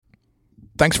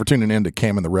thanks for tuning in to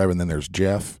Cam and the Rev, and then there's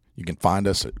Jeff. You can find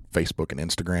us at Facebook and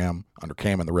Instagram under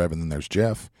Cam and the Rev, and then there's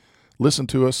Jeff. Listen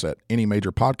to us at any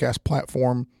major podcast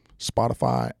platform,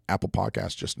 Spotify, Apple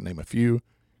Podcasts, just to name a few.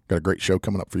 Got a great show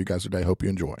coming up for you guys today. Hope you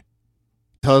enjoy.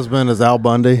 Husband is Al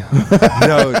Bundy.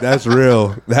 No, that's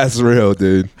real. That's real,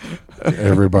 dude.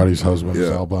 Everybody's husband is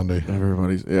Al Bundy.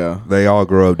 Everybody's, yeah. They all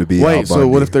grow up to be Al Bundy. So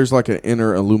what if there's like an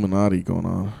inner Illuminati going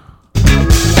on?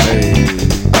 Hey,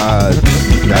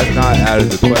 that's not out of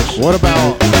the question. What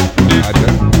about... I know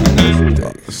some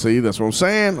things. See, that's what I'm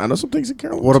saying. I know some things in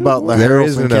Carolina. What about the There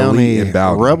is Haralson an elite County in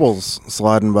Bowden. rebels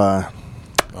sliding by?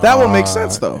 That would make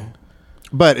sense, though.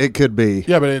 But it could be.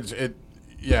 Yeah, but it's What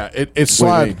do you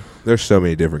slide. mean? There's so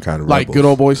many different kind of Like rebels. good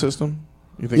old boy system?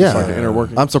 You think it's like an inner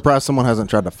working? I'm surprised someone hasn't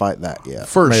tried to fight that yet.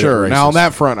 For Made it sure. Now, on racist.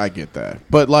 that front, I get that.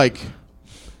 But, like,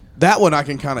 that one I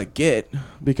can kind of get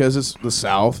because it's the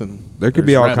South and There could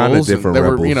be all kind of rebels, and different they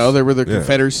were, rebels. You know, they were the Yeah.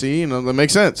 Confederacy, and that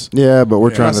makes sense. Yeah, but we're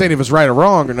I'm trying not saying to. if it's right or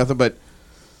wrong or nothing, but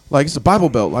like it's the Bible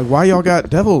Belt. Like, why y'all got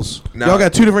devils? No. Y'all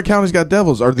got two different counties got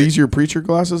devils. Are these your preacher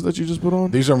glasses that you just put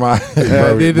on? These are my.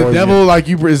 Did the devil like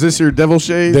you? Is this your devil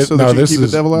shade so that you this keep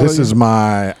is the devil out? this of is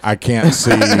my. I can't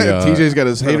see. TJ's got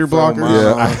his hater blocker.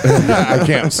 I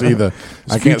can't see the.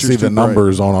 I can't future's see the too bright.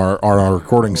 numbers on our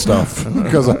recording stuff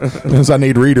because I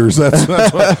need readers. That's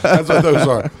what those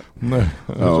are.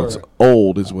 Oh, it's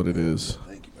old, is what it is.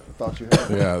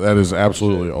 Yeah, that is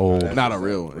absolutely old. Not a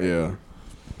real. Yeah.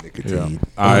 Nicotine.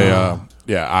 I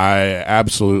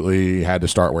absolutely had to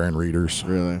start wearing readers.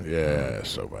 Really? Yeah,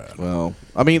 so bad. Well,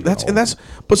 I mean but see, that's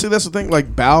the thing.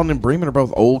 Like Bowden and Bremen are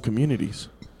both old communities.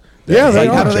 Yeah, they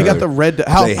Like, how are. do they got the red?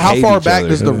 How They how hate far each back other.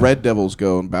 does the Red Devils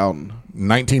go in Bowden?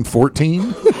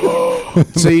 1914.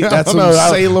 See, that's some No,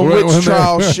 Salem when witch they-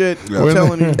 trial shit. I'm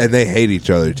telling you. And they hate each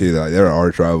other, too. Like, they're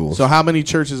arch rivals. So, how many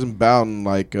churches in Bowden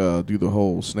like do the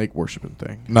whole snake worshiping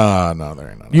thing? No, there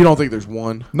ain't none. You don't think there's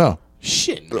one? No.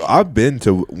 Shit. I've been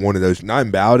to one of those. Not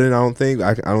in Bowden, I don't think.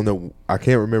 I don't know. I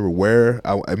can't remember where.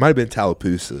 It might have been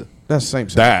Tallapoosa. That's the same.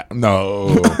 That no.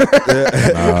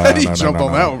 He jumped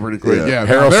on that one pretty quick. Yeah,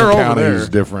 they're Haralson over County there. is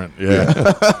different.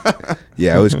 Yeah.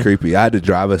 Yeah, it was creepy. I had to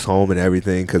drive us home and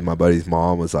everything because my buddy's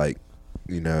mom was like,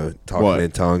 talking What? in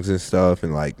tongues and stuff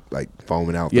and like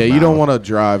foaming out. Yeah, the you don't mouth. want to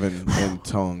drive in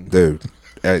tongue. Dude.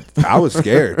 I was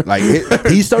scared. Like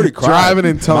he started crying. Driving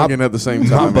and tonguing at the same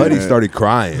time. My buddy man. started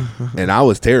crying, and I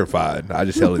was terrified. I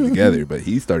just held it together, but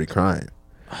he started crying.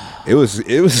 It was like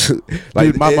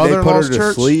Dude, my they put her mother-in-law's to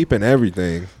church- sleep and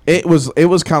everything. It was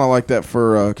kind of like that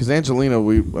for because Angelina.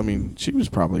 She was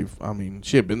probably.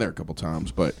 She had been there a couple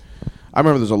times, but I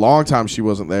remember there's a long time she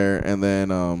wasn't there, and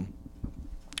then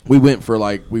we went for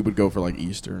we would go for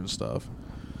Easter and stuff,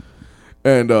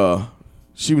 and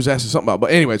she was asking something about.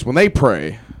 But anyways, when they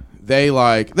pray, they're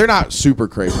not super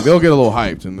crazy. They'll get a little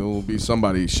hyped, and there will be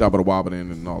somebody shabba wobbing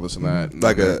and all this and that. And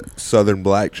Like a Southern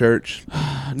Black church.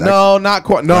 no, not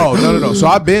quite. No. So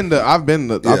I've been to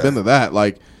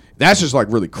that. That's just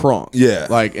really crunk. Yeah.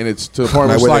 And it's to the point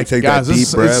Like where when it's they take guys, that deep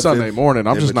it's breath Sunday in- morning.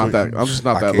 I'm in just not between.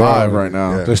 that can't- live right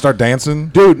now. Yeah. They start dancing.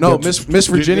 Dude, no, Miss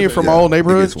Virginia from my Yeah, old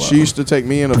neighborhood, it gets she used to take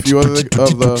me and a few other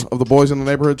of the boys in the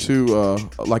neighborhood to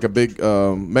a big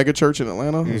mega church in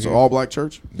Atlanta. It's an all black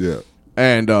church. Yeah.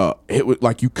 And it was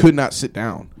you could not sit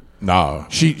down. No.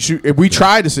 She if we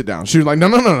tried to sit down. She was like, no.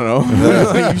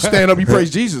 You stand up, you praise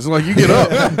Jesus. You get up.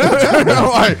 I'm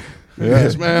like,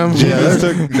 yes, ma'am. Jesus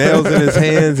took nails in his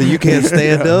hands and you can't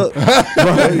stand up. It's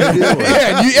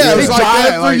like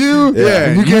that for you.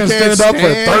 Yeah. You can't stand up for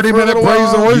 30-minute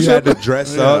praise and worship. You had to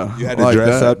dress up. You had to Like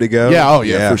dress that. up to go. Yeah, oh,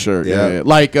 yeah, for sure. Yeah.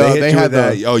 Like, hit they you had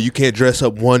with that, you can't dress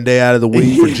up one day out of the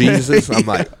week for Jesus. I'm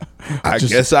like, I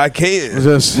guess I can.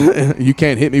 Just you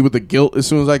can't hit me with the guilt as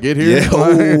soon as I get here. Yeah.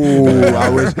 Oh,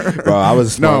 I was a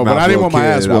smart No, but I didn't want my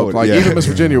ass whooped. Even Miss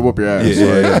Virginia will whoop your ass.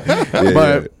 Yeah.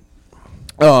 But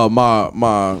my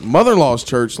mother-in-law's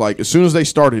church, as soon as they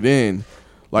started in,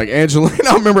 Angelina,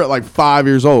 I remember at 5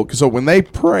 years old. So when they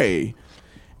pray,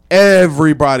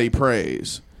 everybody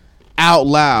prays out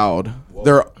loud.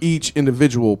 Their each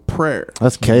individual prayer.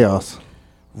 That's chaos.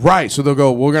 Right, so they'll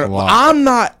go, we're going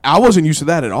to, I wasn't used to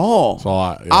that at all. It's a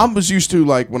lot, yeah. I was used to,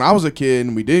 when I was a kid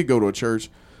and we did go to a church,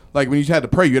 when you had to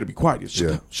pray, you had to be quiet.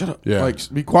 You shut up. Yeah.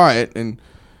 Be quiet. And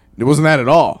it wasn't that at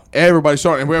all. Everybody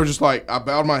started, and we were just I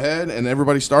bowed my head, and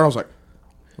everybody started. I was like,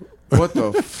 what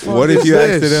the fuck What if is you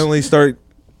this? accidentally start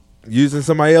using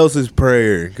somebody else's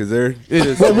prayer because they're.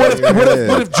 But what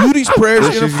if Judy's prayers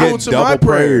She's influencing getting my double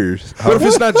prayer? prayers. What if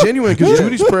it's not genuine? Because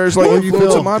Judy's prayers like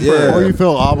influencing my prayer. Or you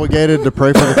feel obligated to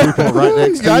pray for the people right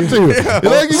next to you. Got to.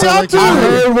 Like, you got to. I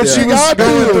heard what she was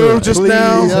going through just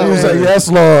now. He was like, yes,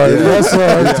 Lord. Yes,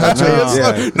 Lord. Touch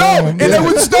it. No, and they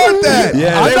would start that.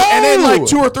 Yeah. And then like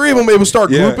 2 or 3 of them, they would start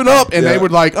grouping up, and they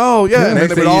would like, oh yeah, and then Next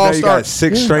they thing would you know, all you start. got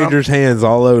 6 strangers' hands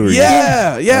all over you.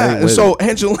 Yeah, yeah. ain't And with so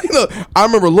Angelina, I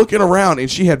remember looking around, and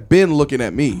she had been looking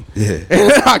at me. Yeah. And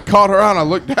then I caught her out, and I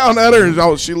looked down at her,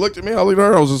 and she looked at me. I looked at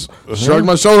her. I was just shrugging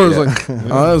my shoulders, like,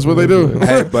 oh, that's what they do.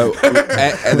 Hey, but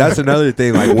and that's another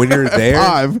thing. Like when you're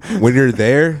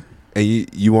there, and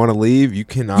you want to leave, you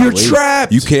cannot. You're leave.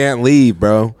 trapped. You can't leave,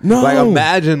 bro. No. Like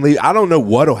imagine leave. I don't know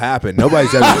what'll happen.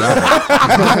 Nobody's ever done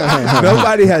it.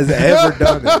 Nobody has ever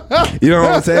done it. You know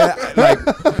what I'm saying?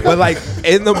 But like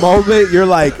in the moment, you're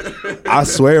like, I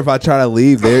swear, if I try to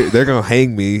leave, they're gonna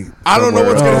hang me. I don't know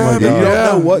what's somewhere. gonna happen. You don't Yeah,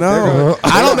 know what. no. They're gonna,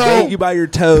 I don't they're gonna know. hang you by your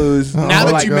toes. Now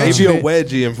that like, you give mention you a it.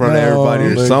 wedgie in front of everybody or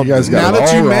you something. guys got Now it that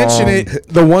all you mention wrong. it,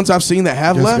 the ones I've seen that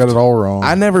have You guys left, got it all wrong.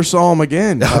 I never saw them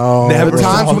again. Oh, Never The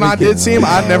saw times them when I again. did see them,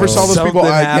 I never saw those people Something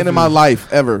again in my happened.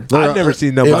 life ever. I've never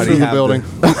seen nobody in the have building.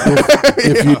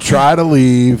 If you try to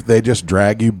leave, they just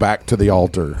drag you back to the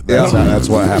altar. That's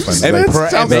what happens. And They pray-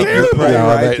 pray- and make you pray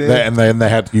right there. and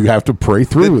then you have to pray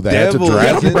through. They have to devil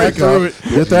drag is you in back the- up,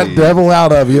 get that devil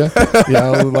out of you.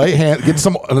 Lay hand, get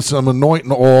some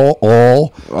anointing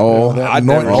oil, I anointing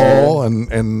never- oil,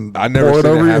 and I never pour it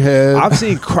seen over it your happen. head. I've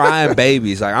seen crying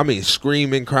babies, like I mean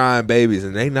screaming, crying babies,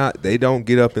 and they don't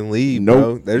get up and leave. Nope.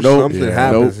 Bro. There's Nope. something Yeah.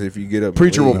 happens if you get up.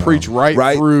 Preacher and will leave. preach right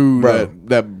Right, through bro.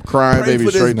 that crying Pray baby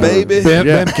for this straight baby. Ben,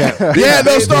 Yeah. Ben can't. Yeah,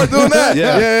 they'll start doing that.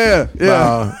 Yeah.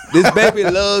 Yeah. This baby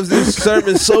loves this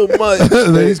sermon so much.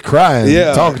 He's crying.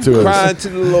 Yeah, Talk to crying us. to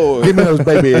the Lord. Give me those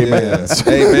baby amens.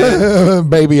 Amen.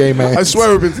 Baby amen. I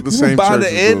swear we've been to the same By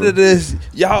churches, the end bro. of this,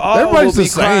 y'all all Everybody's will be the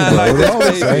same, crying bro. like They're all the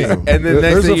this baby. same. And then There's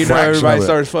next a thing you know, fraction everybody of it.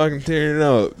 starts fucking tearing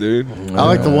up, dude. I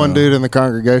like the one dude in the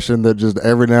congregation that just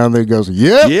every now and then goes,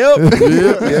 "Yep." Yep.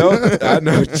 I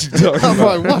know what you're talking I'm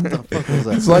about. like, what the fuck was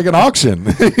that? It's like an auction.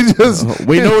 He just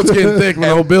We know it's getting thick when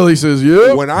old Billy says,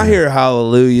 yeah. When I hear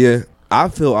hallelujah, I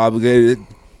feel obligated to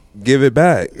give it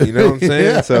back. You know what I'm saying?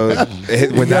 Yeah. So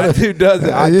when that dude does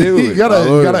it, I do you it.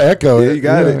 gotta echo it. Yeah, you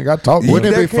got it. You gotta talk. Wouldn't with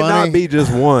it There be cannot funny? be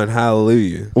just one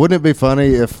hallelujah. Wouldn't it be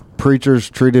funny if preachers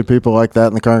treated people like that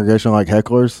in the congregation like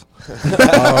hecklers?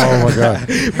 Oh my god.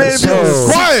 Man, So-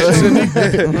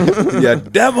 quiet. Yeah,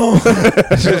 devil.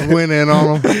 Just went in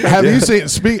on them. Have you seen?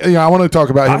 I want to talk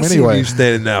about him I see anyway. you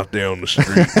standing out there on the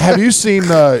street. Have you seen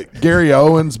Gary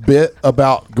Owens' bit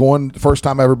about going first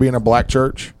time ever being in a black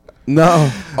church?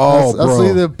 No. Oh, I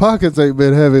see bro. the pockets ain't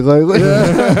been heavy lately.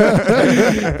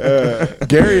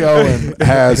 Gary Owen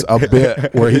has a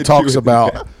bit where he talks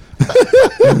about. We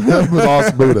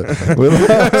lost Buddha. We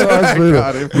lost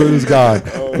Buddha. Buddha's gone.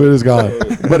 Buddha's gone.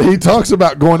 But he talks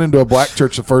about going into a black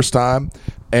church the first time,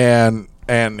 and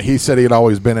he said he had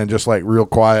always been in just like real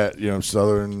quiet,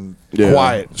 southern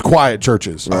quiet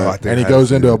churches. I think And he I goes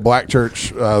have into seen a black church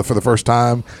for the first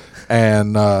time,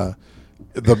 and the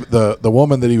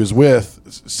woman that he was with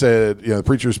said, the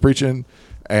preacher was preaching,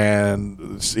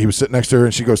 and he was sitting next to her,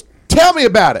 and she goes, "Tell me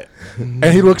about it." And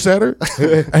he looks at her,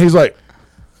 and he's like,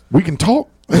 "We can talk."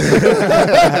 He's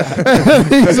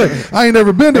like, "I ain't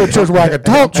never been to a church where I could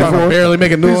talk Trying to before." barely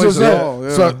make a He noise says, at "Yeah." all,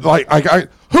 yeah. So like I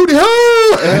hooty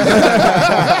hoo.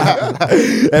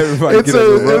 Everybody It's get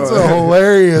on the road.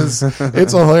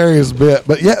 it's a hilarious bit.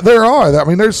 But yeah, there are. I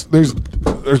mean, there's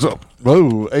a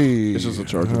whoa, hey. It's just a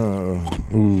charger.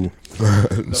 Ooh.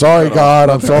 Sorry, God.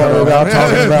 I'm sorry about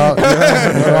talking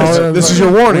about. This is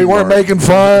your warning, We weren't Mark. making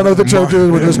fun of the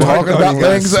churches. We're just talking about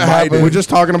things that happen. We're just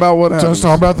talking about what happened. Just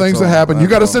talking about things that happen. You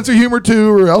got a sense of humor too,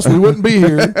 or else we wouldn't be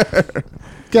here.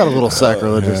 Got a little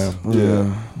sacrilegious.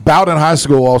 Yeah. Bowden High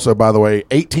School, also, by the way,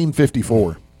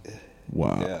 1854.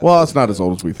 Wow. Yeah. Well, it's not as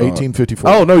old as we thought. 1854.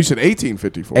 Oh, no, you said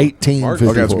 1854. 1854.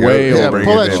 Okay, that's way Yeah, over.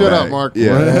 pull that Bringing it shit back. up, Mark.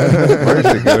 Yeah, we're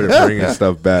just good at bringing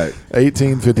stuff back.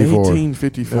 1854.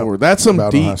 1854. That's some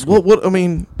Bowden High deep. School. What? I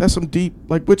mean, that's some deep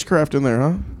like witchcraft in there,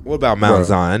 huh? What about Mount Bro.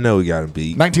 Zion? I know we got him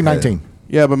beat. 1919.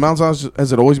 Yeah, but Mount Zion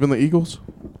has it always been the Eagles?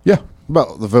 Yeah.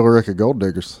 About the Villarica Gold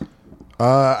Diggers.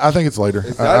 I think it's later.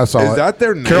 Is I saw is it. that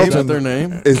their name? Carrollton. Is that their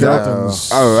name? Is that? Carrollton's-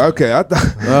 Oh, okay. I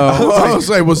thought. I was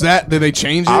like, was that? Did they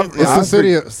change it? It's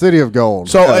the city of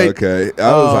gold. So, Oh, like, okay.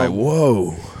 I was like,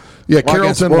 whoa. Yeah, Well, I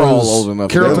guess Carrollton we're all was old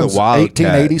enough. Carrollton's They're the Wildcat.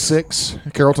 1886.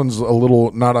 Carrollton's a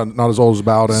little not as old as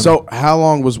Bowden. so how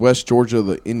long was West Georgia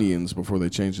the Indians before they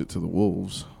changed it to the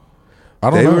Wolves? I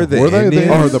don't they know. were the they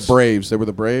Indians? Or the Braves? They were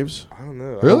the Braves. I don't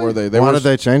know. Really? Or were they? Why were, did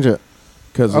they change it?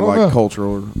 because I of don't like know.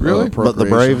 cultural Really? But the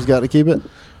Braves got to keep it.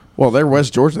 Well, they're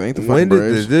West Georgia. They ain't the When fucking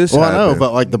did Braves. this Well, I happen? know,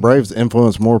 but like the Braves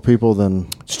influence more people than.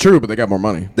 It's true, but they got more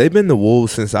money. They've been the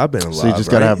Wolves since I've been alive. So you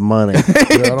just got to right? have money Yeah,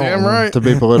 I don't Damn know. right. to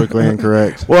be politically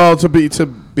incorrect. Well, to be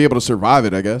able to survive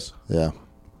it, I guess. Yeah.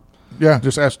 Yeah,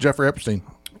 just ask Jeffrey Epstein.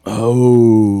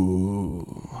 Oh,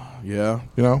 yeah.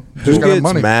 You know, Who just got gets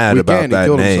money. mad about Weekend, he that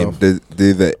killed name? himself.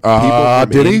 Do the people from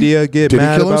did he? India get Did he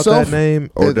mad kill about himself? that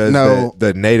name, or does no.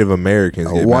 the Native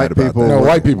Americans get White mad about people- that? No, name?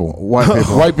 white people. White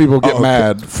people. White people get okay.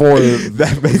 mad for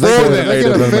That makes for sense. the They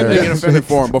Native get Americans. offended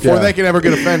for them before Yeah. they can ever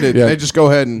get offended. Yeah. They just go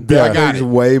ahead and Yeah. I got Makes it.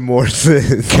 way more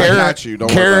sense. I got you. Don't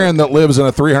worry Karen about that lives in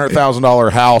a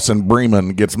 $300,000 house in Bremen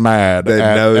gets mad That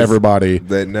at knows everybody.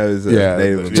 that knows Yeah,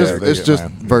 Native just- Americans. they It's get just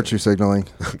mad. virtue signaling.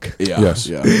 it. Yeah. Yes.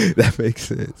 Yeah. That makes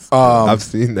sense. I've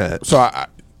seen that. So,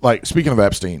 like, speaking of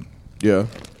Epstein, Yeah.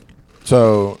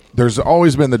 so there's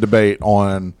always been the debate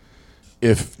on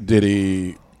if did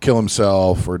he kill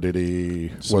himself or did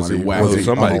he Somebody was whacked he him.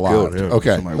 Somebody unalived? killed him.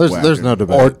 Okay, Somebody There's whacked no him.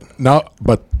 debate. or no,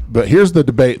 but here's the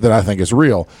debate that I think is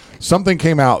real. Something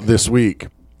came out this week,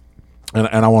 and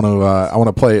I want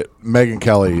to play it. Megyn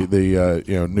Kelly, the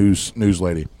news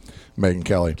lady, Megyn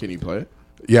Kelly. Can you play it?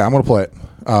 Yeah, I'm going to play it.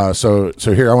 So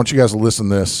here, I want you guys to listen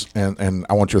to this, and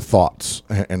I want your thoughts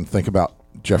and think about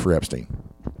Jeffrey Epstein.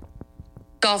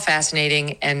 It's all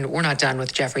fascinating, and we're not done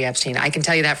with Jeffrey Epstein. I can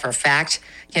tell you that for a fact.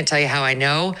 Can't tell you how I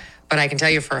know, but I can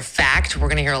tell you for a fact we're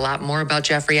going to hear a lot more about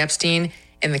Jeffrey Epstein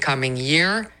in the coming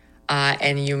year,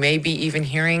 and you may be even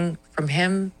hearing from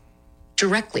him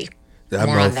directly. That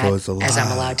more on motherfucker's that, as I'm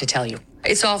alive. allowed to tell you.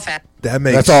 It's all fact. That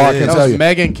makes That's all I sense. can That tell was you.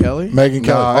 Megyn Kelly. Megyn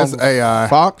Kelly. No, it's AI.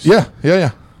 Fox. Yeah.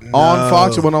 On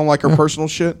Fox, it went on like her personal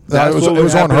shit. No, That's it was, what it would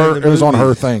was on happen her. in the It was on her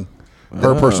movies. thing,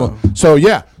 her personal. So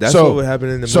yeah, That's so, what would happen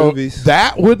in the so movies.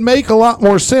 that would make a lot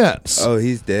more sense. Oh,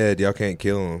 he's dead. Y'all can't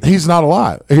kill him. He's not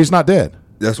alive. He's not dead.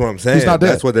 That's what I'm saying. He's not dead.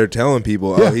 That's what they're telling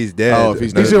people. Yeah. Oh, he's dead. Oh, if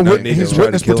he's No- dead. He's in no wit- need to he's try to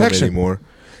witness kill him protection. anymore.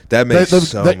 That makes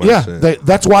so much sense.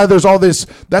 That's why there's all this.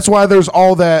 That's why there's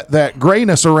all that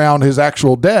grayness around his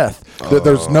actual death. That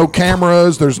there's no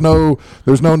cameras. There's no none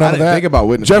of didn't that. think about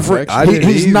witness Jeffrey. protection. I didn't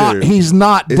He's not. either. He's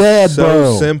not It's dead, so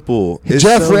bro. simple. It's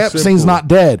Jeffrey so Epstein's simple. not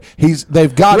dead.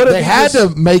 They've got. What if They he had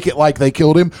just- to make it like they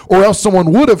killed him, or else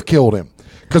someone would have killed him.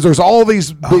 Because there's all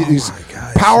these my God, it's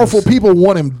powerful so people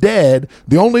want him dead.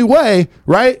 The only way,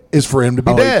 right, is for him to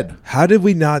be dead. How did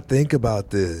we not think about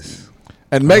this?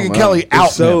 And Megyn Kelly out.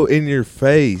 It's so in your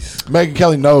face. Megyn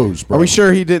Kelly knows, bro. Are we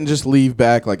sure he didn't just leave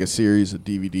back like a series of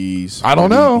DVDs? I don't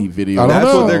know. Video. I don't That's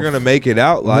know. what they're gonna make it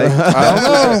out like. I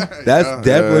don't know. That's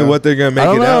definitely what they're gonna make I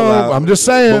don't it out know. like. I'm just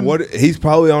saying. But what? He's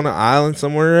probably on an island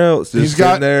somewhere else. Just He's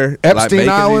got sitting there, Epstein making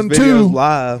Island, these videos too.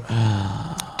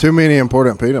 Live. Too many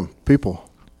important people.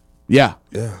 Yeah.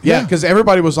 Yeah. Yeah, because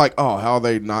everybody was like, "Oh, how are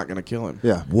they not going to kill him?"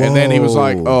 Yeah. and then he was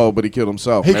like, Whoa. "Oh, but he killed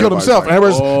himself." He And killed everybody's himself. like, And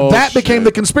everybody's- "Oh, that became shit."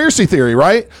 the conspiracy theory,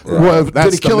 right? Well, did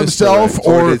That's he the kill himself,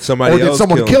 mystery. Or did somebody else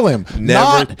someone kill kill him? him? Never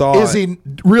Not thought. is he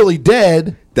really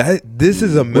dead? This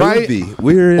is a Right? movie.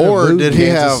 We're in Or a movie. did he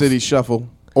Kansas have- City Shuffle?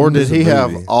 Or did It's a he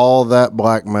have movie. all that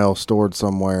blackmail stored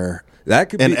somewhere? That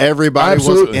could And be everybody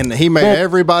Absolutely. was, and he made Well-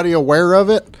 everybody aware of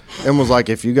it, and was like,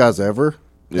 "If you guys ever,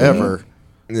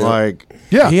 like,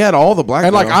 Yeah, He had all the black.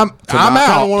 and like I'm kind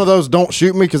out. of one of those, don't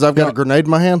shoot me because I've got No. a grenade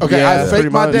in my hand." Okay, I faked pretty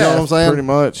my much. death. You know what I'm saying? Pretty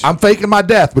much. I'm faking my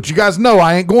death, but you guys know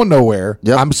I ain't going nowhere.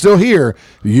 Yep. I'm still here.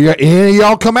 Any of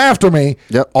y'all come after me.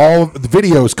 Yep. All the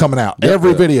videos coming out.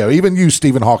 Every video, even you,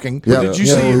 Stephen Hawking. Yep. Did you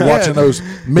know, see- watching yeah. those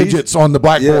midgets on the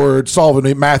blackboard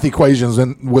solving math equations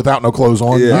and without no clothes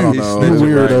on? Yeah, I don't he's know. snoozing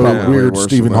You right weirdo, now. weird Worse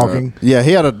Stephen than that. Hawking. Yeah,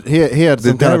 he had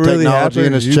some Did kind of that really technology happen?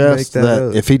 in his Did you make chest that that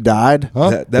up? if he died, Huh?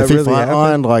 That if he really happened?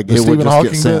 flatlined, like The it would Stephen just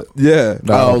Hawking get sent. Yeah.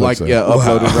 No, I Oh, don't think like so. yeah,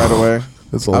 uploaded right away.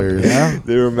 That's hilarious. Yeah,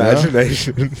 Their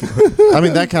imagination. I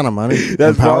mean, that kind of money That's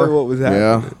and power. probably what was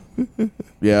happening.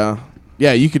 yeah.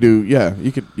 Yeah, you could do. Yeah,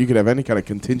 you could have any kind of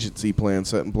contingency plan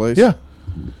set in place. Yeah.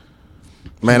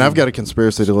 Man, I've got a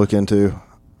conspiracy to look into.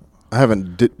 I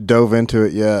haven't dove into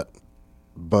it yet,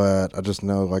 but I just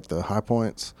know like the high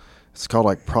points. It's called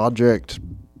like Project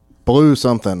Blue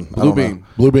something. I don't know. Bluebeam.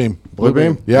 Blue beam. Blue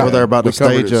Beam? Yeah. Where they're about We to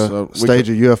covered stage it, a so we stage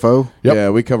a UFO. Yep. Yeah,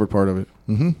 we covered part of it.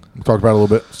 We talked about it a little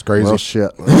bit. It's crazy. Well,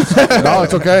 shit. No,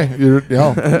 it's okay.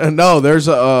 No, there's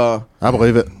a I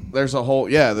believe it. there's a whole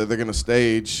they're gonna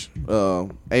stage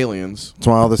aliens, That's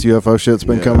why all this UFO shit's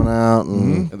been Yeah. coming out.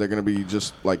 And and they're gonna be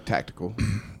just like tactical.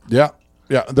 Yeah.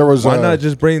 Yeah. There was. Why not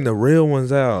just bring the real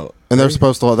ones out? And they're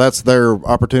supposed to. That's their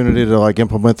opportunity to like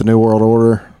implement the New World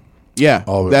Order. Yeah,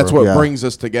 All of it, that's bro. what Yeah. brings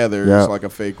us together. Yeah. It's like a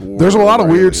fake war. There's a lot of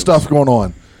over weird aliens. stuff going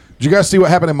on. Did you guys see what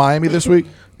happened in Miami this week?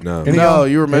 No. No,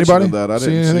 you were mentioning that. I see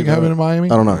didn't see anything that. happen in Miami?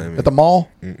 I don't know. At the mall?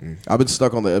 I've been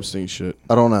stuck on the Epstein shit.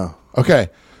 I don't know. Okay.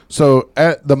 So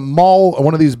at the mall,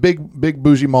 one of these big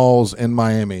bougie malls in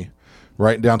Miami,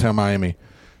 right in downtown Miami,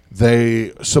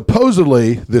 they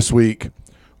supposedly this week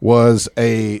was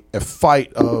a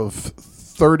fight of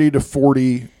 30 to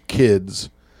 40 kids.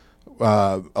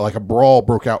 Like a brawl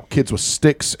broke out, kids with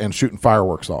sticks and shooting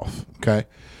fireworks off. Okay.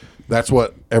 That's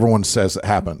what everyone says that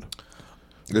happened.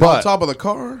 On top of the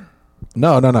car?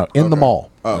 No. In the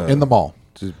mall. Oh. In the mall.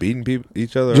 Just beating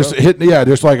each other Just up? hitting,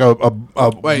 just like a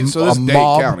Wait, so this a is Dade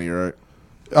mob. County, right?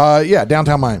 Yeah,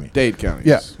 downtown Miami. Dade County.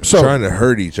 Yeah. So trying to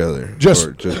hurt each other. just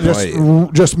or just play.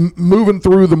 just moving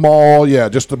through the mall. Yeah,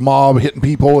 just a mob hitting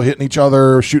people, hitting each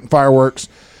other, shooting fireworks.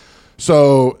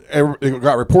 So it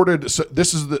got reported. So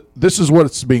this is what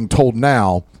it's being told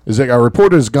now. Is it got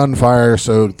reported as gunfire?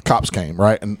 So the cops came,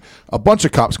 right, and a bunch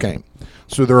of cops came.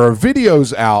 So there are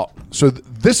videos out. So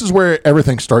this is where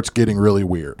everything starts getting really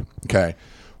weird. Okay,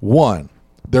 one,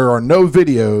 there are no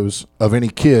videos of any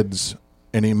kids,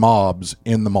 any mobs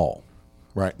in the mall,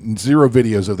 right? Zero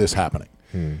videos of this happening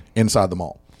inside the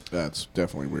mall. That's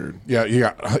definitely weird. Yeah, you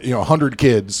got 100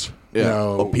 kids. Yeah. You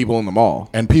know, But people in the mall.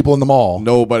 and people in the mall.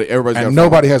 Everybody's got And a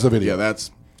nobody phone. has a video. Yeah,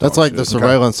 that's That's dog like the shit.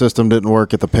 surveillance system didn't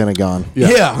work at the Pentagon.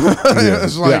 Yeah.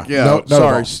 It's like, No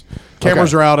sorry. balls.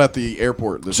 Cameras Okay. are out at the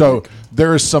airport this So week.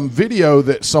 there is some video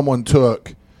that someone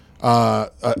took, a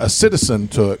citizen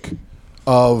took,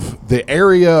 of the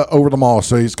area over the mall.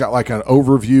 So he's got like an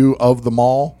overview of the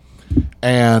mall,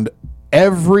 and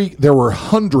there were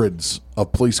hundreds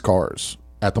of police cars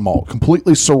at the mall,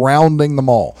 completely surrounding the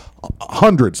mall.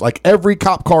 Hundreds, like every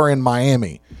cop car in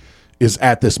Miami is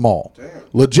at this mall.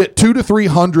 Legit 200 to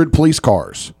 300 police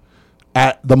cars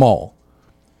at the mall,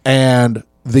 and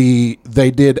they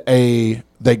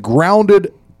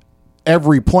grounded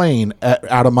every plane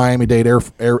out of Miami-Dade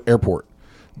Airport.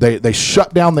 They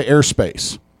shut down the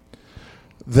airspace.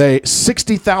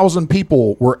 60,000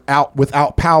 people were out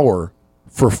without power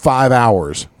for 5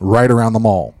 hours right around the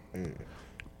mall.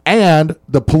 And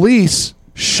the police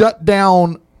shut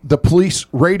down the police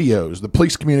radios, the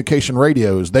police communication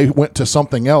radios. They went to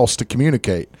something else to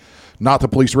communicate, not the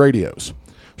police radios.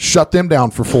 Shut them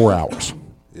down for 4 hours.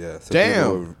 Yeah. So Damn.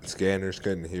 people with scanners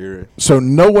couldn't hear it. So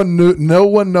no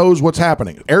one knows what's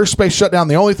happening. Airspace shut down.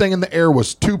 The only thing in the air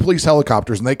was 2 police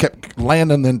helicopters, and they kept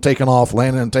landing and taking off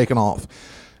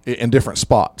in different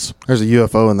spots. There's a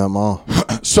UFO in that mall.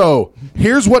 So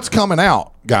here's what's coming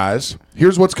out, guys.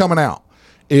 Here's what's coming out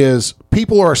is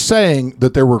people are saying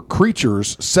that there were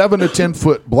creatures, 7 to 10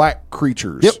 foot black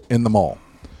creatures in the mall.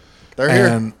 They're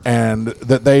here. And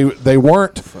that they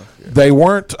weren't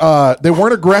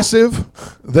aggressive.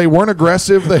 They weren't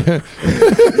aggressive. He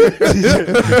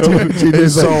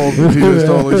just sold. He just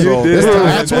totally sold.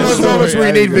 That's one of those moments where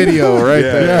you need video right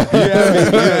there.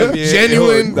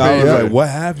 Genuine. I was Yeah. like, what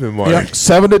happened, Mark? Yeah,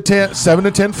 7 to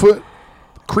 10 foot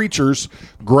creatures,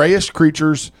 grayish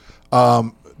creatures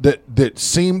that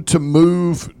seemed to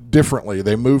move differently.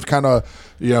 They moved kind of,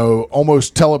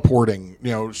 almost teleporting,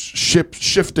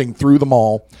 shifting through the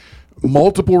mall.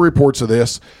 Multiple reports of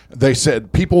this. They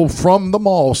said people from the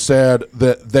mall said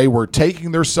that they were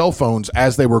taking their cell phones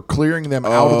as they were clearing them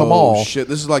out of the mall. Shit,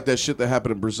 this is like that shit that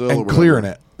happened in Brazil. And or whatever. clearing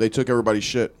it. They took everybody's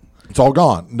shit. It's all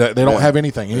gone. They don't have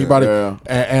anything. Anybody, Yeah.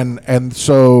 and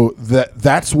so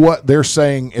that's what they're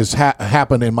saying is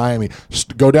happened in Miami.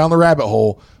 Go down the rabbit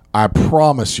hole. I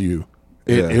promise you,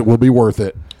 it will be worth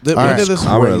it. When All right. did this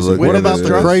I'm gonna crazy? look When What into did about this this.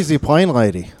 the drop? crazy plane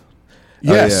lady?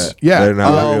 Yes, yeah. They're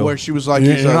not Oh, real. where she was like,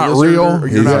 You're he's a not lizard real. or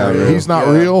He's you're not not real. real. He's not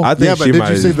Yeah. real. I think Yeah, but she did might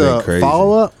you have see just been the crazy.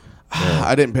 follow up?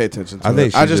 I didn't pay attention to I it.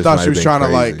 think she I just just thought might she was have trying been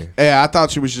to like. crazy. Yeah, I thought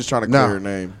she was just trying to clear No. her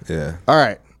name. Yeah. All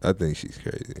right. I think she's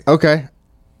crazy. Okay.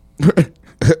 Watch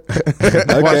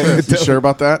this. You sure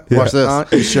about that? Watch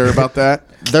this. You sure about that?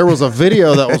 There was a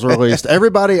video that was released.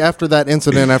 Everybody after that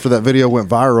incident, after that video went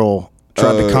viral,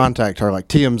 tried to contact her, like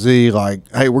TMZ, like,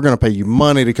 hey, we're going to pay you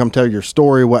money to come tell your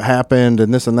story, what happened,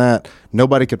 and this and that.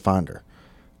 Nobody could find her.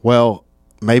 Well,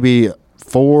 maybe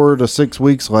 4 to 6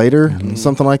 weeks later,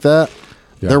 something like that,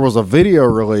 there was a video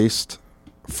released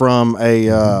from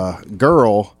a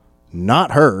girl,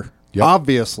 not her,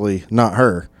 obviously not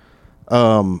her,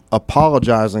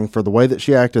 apologizing for the way that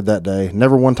she acted that day.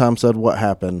 Never one time said what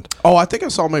happened, Oh, I think I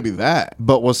saw maybe that.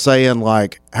 but was saying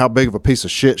like how big of a piece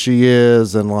of shit she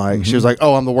is, and like she was like,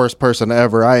 oh, I'm the worst person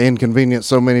ever, I inconvenience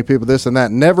so many people, this and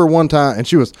that. Never one time, and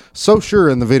she was so sure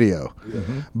in the video.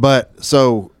 But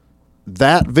so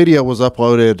that video was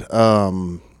uploaded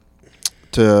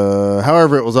to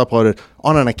however it was uploaded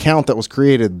on an account that was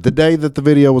created the day that the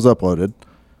video was uploaded.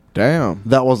 Damn.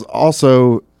 That was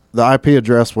also the IP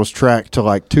address was tracked to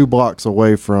like 2 blocks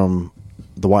away from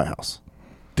the White House.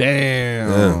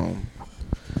 Damn.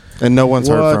 And no one's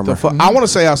heard What from the her. fuck? I want to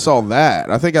say I saw that.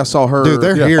 I think I saw her. Dude,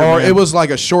 they're here, Or man. it was like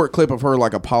a short clip of her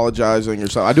like apologizing or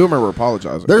something. I do remember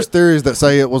apologizing. There's theories that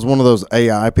say it was one of those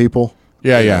AI people.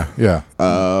 Yeah.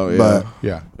 Oh, yeah. But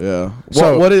Yeah. yeah.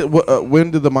 So- When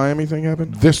did the Miami thing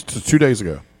happen? This 2 days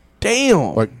ago.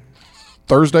 Damn. Like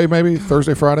Thursday, maybe?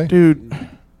 Thursday, Friday? dude.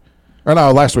 Or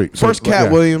no, last week. So, First Cat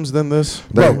yeah. Williams, then this.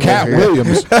 Bro, Cat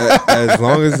Williams. As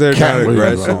long as they're Cat not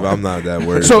Williams. aggressive, I'm not that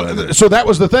worried. about it. So that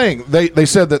was the thing. They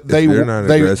said that they're not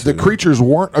the aggressive. creatures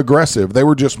weren't aggressive. They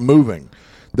were just moving.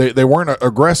 They weren't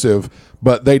aggressive,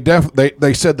 but they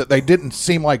said that they didn't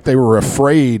seem like they were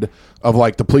afraid of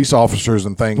like the police officers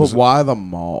and things. But why the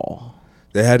mall?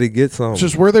 They had to get some. It's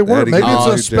just where they were. to Maybe get it's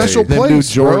some a special J's. Them new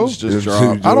place, bro. Jordans just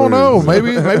dropped. I don't know.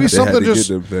 Maybe They something had to just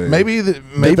get them things.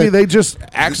 maybe they just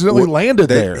accidentally landed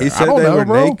there. He said I don't they know, were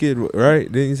bro. naked, right?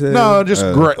 Didn't he say? No, just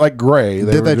gray, like gray.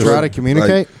 did they were try to just-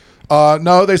 communicate?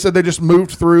 No, they said they just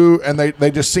moved through and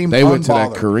they just seemed They went to that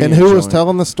unbothered. Korean. And who was joint.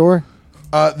 telling the story?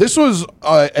 This was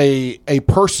a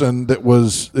person that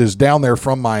is down there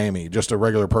from Miami, just a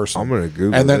regular person. I'm gonna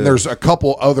Google And then it. there's a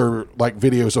couple other like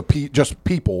videos of just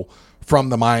people from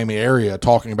the Miami area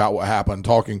talking about what happened.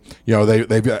 Talking,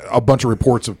 they've got a bunch of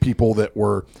reports of people that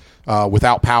were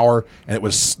without power, and it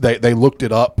was they looked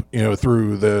it up,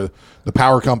 through the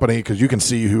power company because you can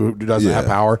see who doesn't have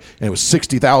power, and it was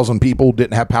 60,000 people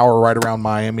didn't have power right around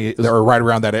Miami or right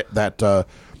around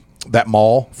that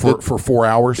mall for 4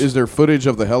 hours. Is there footage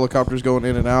of the helicopters going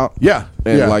in and out? Yeah,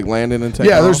 And yeah. like landing and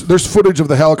taking Yeah, off? there's footage of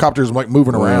the helicopters like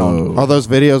moving around. Are those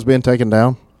videos being taken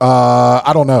down?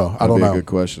 I don't know. I That'd don't be a know. good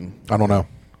question. I don't know.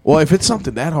 Well, if it's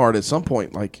something that hard, at some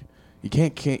point, like you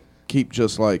can't keep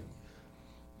just like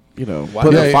putting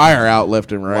Yeah, a fire out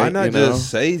left and right. Why not you know? just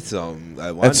say something?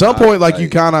 Like, why At some not? point, like you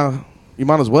kind of you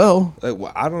might as well.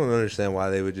 Like, I don't understand why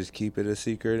they would just keep it a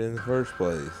secret in the first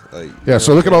place. Like, Yeah.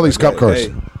 So look at all these cop cars.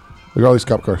 Hey, Look at all these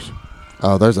cop cars.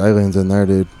 Oh, there's aliens in there,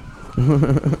 dude.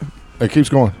 It keeps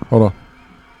going. Hold on.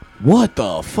 What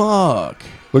the fuck?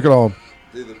 Look at all of them.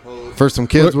 dude, the police. For some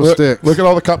kids with look, sticks. Look at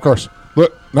all the cop cars.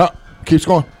 Look. No. Keeps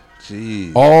going.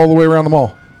 Jeez. All the way around the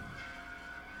mall.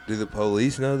 Do the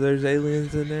police know there's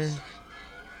aliens in there?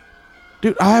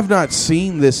 Dude, I have not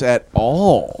seen this at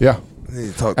all. Yeah. I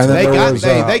need to talk And to then They there got was,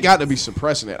 they got to be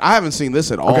suppressing it. I haven't seen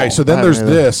this at all. Okay. So then I there's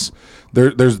haven't either. this.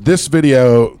 There's this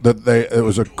video that it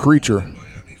was a creature.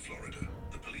 Miami, Florida.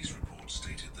 The police report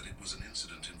stated that it was an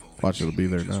incident involving Watch, it'll be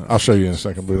there now. I'll show you in a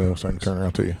second, Blue, so I can turn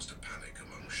around to you. caused a panic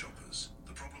among shoppers.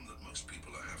 The problem that most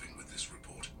people are having with this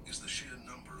report is the sheer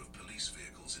number of police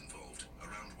vehicles involved,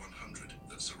 around 100,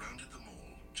 that surrounded the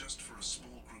mall just for a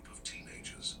small group of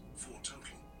teenagers, 4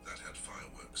 total, that had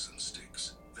fireworks and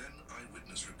sticks. Then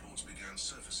eyewitness reports began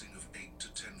surfacing of 8 to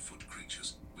 10 foot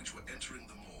creatures, which were entering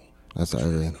the mall. That's which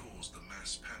alien. caused the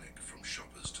mass panic from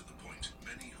shoppers to the point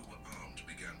many who were armed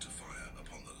began to fire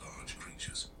upon the large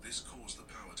creatures. This caused the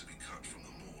power to be cut from the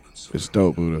mall and It's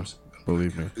dope, Buddha.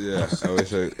 Believe me. Yeah, I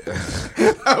wish I.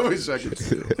 I wish I could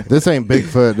see it. This ain't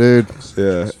Bigfoot, dude.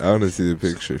 Yeah, I want to see the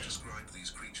picture. describe these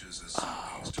creatures as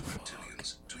superior to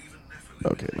reptilians, to even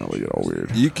Nephilim. Okay, now we get all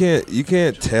weird. You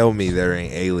can't tell me there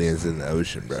ain't aliens in the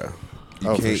ocean, bro. You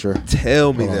Oh, for can't sure.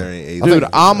 tell me there ain't aliens. Dude,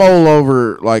 I'm all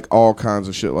over like all kinds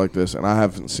of shit like this, and I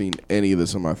haven't seen any of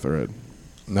this in my thread.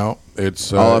 No,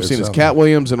 it's All I've seen is Cat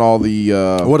Williams and all the.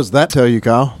 What does that tell you,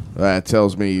 Kyle? That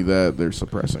tells me that they're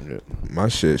suppressing it. My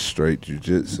shit's straight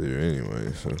jujitsu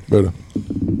anyway. So Buddha.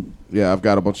 Yeah, I've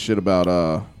got a bunch of shit about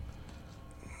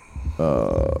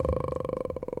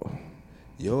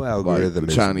your algorithm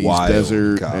the is Chinese wild,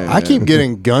 desert Kyle. and- I keep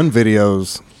getting gun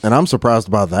videos, and I'm surprised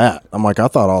by that. I'm like, I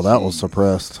thought all that was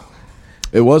suppressed.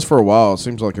 It was for a while. It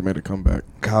seems like it made a comeback.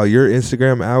 Kyle, your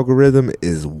Instagram algorithm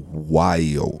is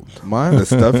wild. Mine? The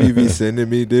stuff you be sending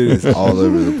me, dude, is all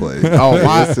over the place. Oh, It's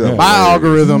my hilarious.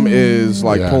 algorithm is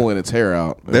like Yeah. pulling its hair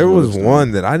out. There was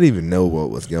one that I didn't even know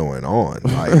what was going on.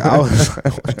 Like I was, like,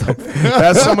 what the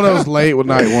That's some of those late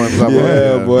night ones. I'm yeah,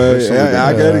 like, boy, there's some I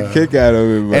got a Yeah. kick out of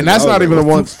it. but And that's I was not even like, the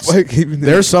what ones- fuck even-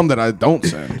 There's some that I don't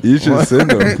send. You should send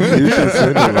them. You should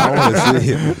send them. I want to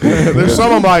see it. There's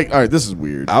some I'm like, all right, this is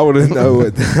weird. I want to know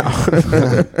what.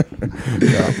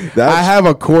 I have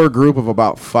a core group of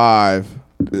about 5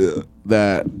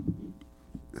 that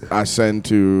I send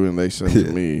to and they send to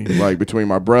me. Like between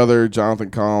my brother, Jonathan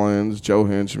Collins, Joe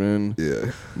Henchman,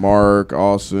 Yeah. Mark,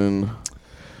 Austin.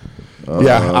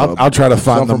 I'll try to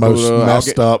find the some from most Buddha. I'll messed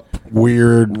get up,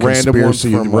 weird random ones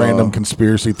conspiracy, from, random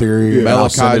conspiracy theory. And I'll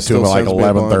send it to him at like still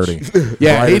sends me a 11:30.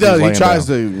 Yeah, Right he as does. he's He laying tries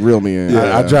down. to reel me in.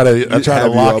 I try to Have you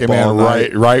lock up him all in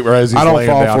night. right as he's I don't laying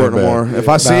fall down for it in bed. anymore. If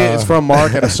I see it's from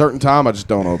Mark at a certain time, I just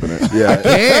don't open it. Yeah. I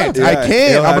can't. Yeah, I he'll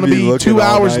can't. I'm have gonna you be looking 2 all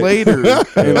hours night. later,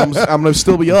 and I'm gonna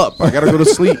still be up. I gotta go to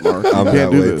sleep, Mark. I'm I that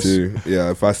can't do way this. too.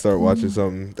 Yeah, if I start watching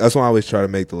something, that's why I always try to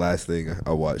make the last thing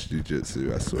I watch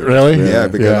jujitsu. I swear. Really? Yeah,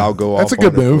 because Yeah. I'll go That's off a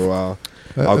good on it move. for a while.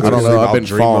 That- I'll I go to don't know, sleep. I've I'll been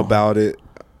dream falling. about it.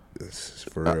 It's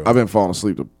for real. I've been falling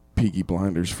asleep to Peaky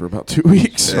Blinders for about 2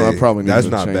 weeks, so I Hey, probably need that's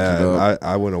to not change bad. it up.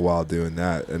 I went a while doing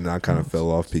that, and I kind of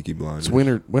fell off Peaky Blinders.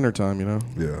 It's winter time, you know.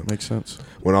 Yeah. Makes sense.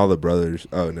 When all the brothers.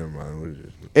 Oh, never mind. What is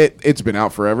it? It's been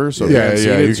out forever, so Yeah, if you haven't seen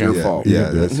yeah, it, you it's your can- fault. Yeah,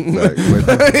 that's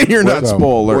fact. You're not So,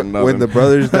 spoiler. When the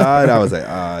brothers died, I was like,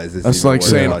 is this That's even like worth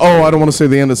saying, watching? "Oh, I don't want to say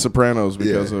the end of Sopranos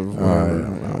because Yeah. of."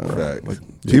 Fact. like,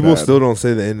 People bad. still don't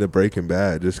say the end of Breaking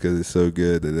Bad just because it's so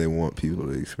good that they want people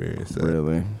to experience that.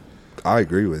 Really. I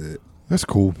agree with it. That's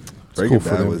cool. It's Breaking cool for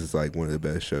Bad them. was like one of the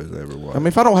best shows I ever watched. I mean,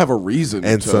 if I don't have a reason,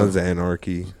 and to, Sons of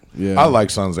Anarchy. yeah, I like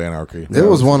Sons of Anarchy. It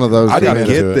was one of those. I got didn't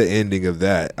into get it. the ending of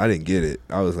that. I didn't get it.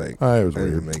 I was like, It was that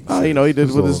doesn't weird. make you know, he did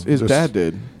Just what a his little- just- dad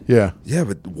did. Yeah. Yeah,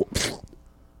 but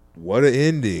what an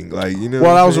ending! Like Well, you know. what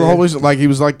I I'm was saying? always like, he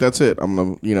was like, "That's it. I'm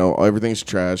gonna, you know, everything's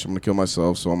trash. I'm gonna kill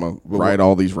myself. So I'm gonna right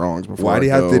all these wrongs before." Why I do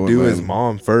you have go," to do and his then-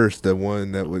 mom first? The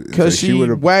one that would Because she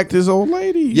would've- whacked his old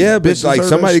lady. Yeah, but Bitches like deserve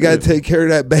somebody that got shit. to take care of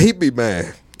that baby, man.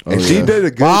 Oh, And she yeah. did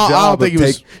a good Well, I don't job. think he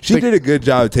was- She did a good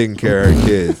job of taking care of her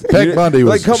kids. Peg Bundy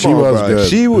was. like, come she on, was bro. good.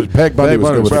 She was. Peg Bundy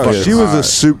was good with Bro, the kids. she was a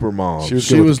super mom. She was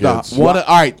She good with was the the kids. one. All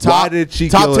right, top. Why did she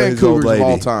top kill 10 his old cougars of all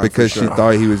lady? time? Because for she sure.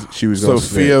 thought she was going to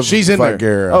Sophia She's in there.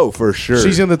 Vergara. Oh, for sure.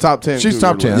 She's in the top 10. She's cougar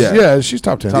top 10. list. Yeah, she's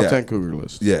top 10. Top Yeah. 10 cougar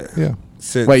list. Yeah. Yeah.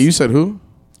 Since, Wait, you said who?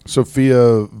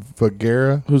 Sophia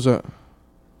Vergara, Who's that?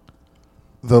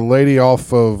 the lady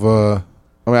off of.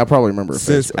 I mean, I probably remember her face,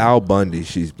 since but- Al Bundy,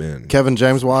 she's been. Kevin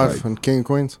James' wife and King of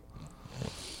Queens.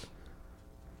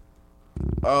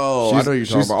 Oh, I She's- know who you're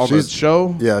talking she's- about. On the she's-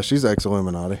 show? Yeah, she's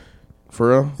ex-Illuminati. For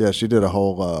real? Yeah, she did a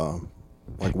whole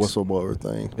like whistleblower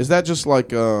thing. Is that just like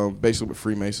basically what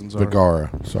Freemasons are? Vergara.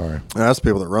 Sorry. And that's the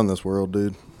people that run this world,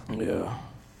 dude. Yeah.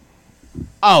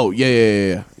 Oh,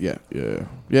 yeah.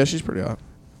 Yeah, she's pretty hot.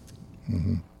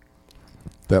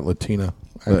 That Latina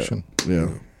action. Yeah.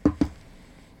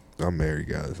 I'm married,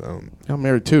 guys. I don't. I'm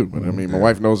married too, but I mean, my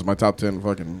wife knows my top 10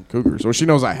 fucking cougars. So she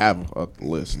knows I have a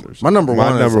list. Or My something. number My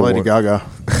one is number Lady one. Gaga.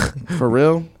 For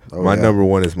real? Oh, My yeah. number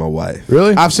one is my wife.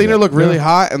 Really? I've seen her look really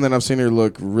hot, and then I've seen her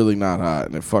look really not hot,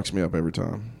 and it fucks me up every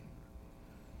time.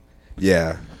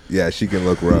 Yeah, she can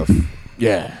look rough.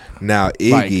 Yeah. Now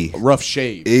Iggy, Like, rough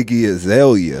shade. Iggy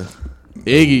Azalea.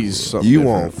 Iggy's something You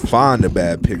different. won't find a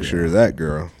bad picture of that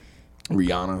girl.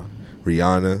 Rihanna.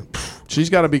 Rihanna. She's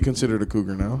got to be considered a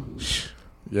cougar now.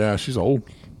 Yeah, she's old.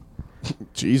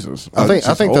 Jesus. I think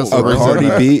that's the A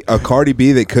reason. Cardi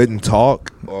B that couldn't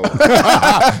talk. Oh.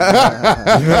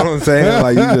 You know what I'm saying?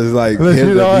 Like you just like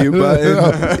hit the mute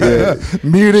button.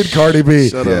 Muted Cardi B.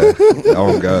 Shut Yeah. up.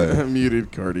 Oh God.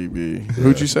 Muted Cardi B.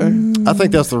 Who'd you say? I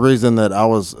think that's the reason that I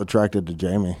was attracted to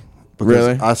Jamie. Because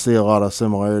Really? I see a lot of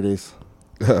similarities.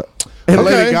 And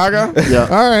Lady Gaga? Yeah.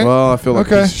 All right. Well, I feel like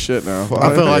Okay. a piece of shit now.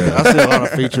 I feel like I see a lot of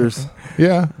features.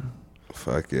 Yeah.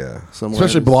 Fuck yeah.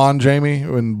 Especially blonde Jamie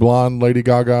and blonde Lady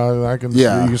Gaga. I can.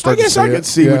 Yeah. You can I start guess to I see could it.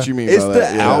 see Yeah. what you mean It's by the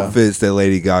that. Yeah. outfits that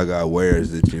Lady Gaga wears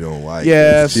that you don't like.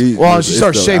 Yes. Well, she it's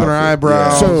starts the shaving her outfit.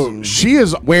 eyebrows. So she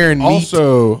is Wearing meat.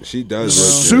 also She does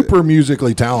look super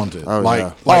musically talented. Oh, like,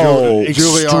 yeah. like Oh,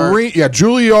 extreme. Yeah,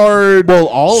 Juilliard. Well,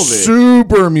 all of it.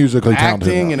 Super musically talented.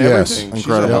 Acting and Yes. everything. She's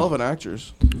Incredible. a hell of an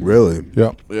actress. good. Really?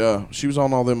 Yep. Yeah. She was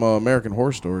on all them American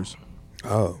Horror Stories.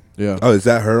 Oh. Yeah. Oh, is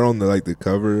that her on the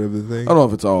cover of the thing? I don't know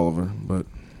if it's all of her, but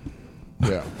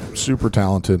Yeah. Super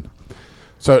talented.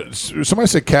 So somebody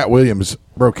said Cat Williams.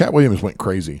 Bro, Cat Williams went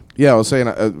crazy. yeah, I was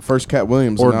saying first Cat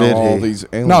Williams, Or and now did all he? these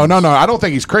aliens. No. I don't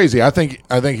think he's crazy. I think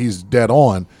he's dead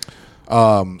on.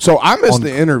 So I missed On-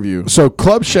 the interview. So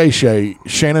Club Shay Shay,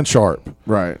 Shannon Sharp,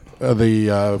 Right.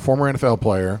 the former NFL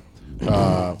player.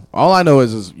 All I know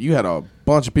is you had a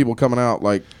bunch of people coming out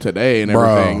like today and Bro.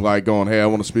 everything, like going, "Hey, I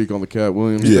want to speak on the Cat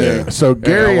Williams Yeah. thing." So Hey,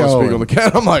 Gary I want to speak Owen- on the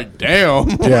cat. I'm like, damn.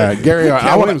 Yeah, Gary.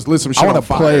 Cat Williams lit some shit I want on to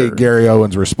play fire. Gary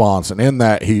Owen's response, and in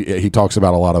that he talks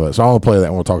about a lot of it. So I want to play that,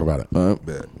 and we'll talk about it. Bet.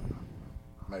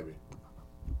 Maybe.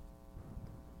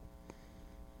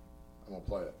 I'm gonna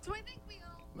play it. So I think we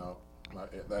all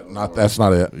No, that's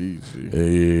not it.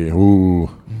 Easy. Ooh,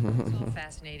 So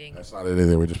fascinating. that's not it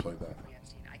either. We just played that.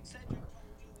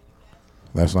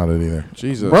 That's not it either.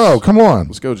 Jesus, Bro, come on.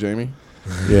 let's go, Jamie.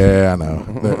 Yeah, I know.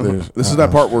 This is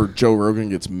that part where Joe Rogan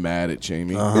gets mad at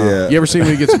Jamie. Yeah. You ever see when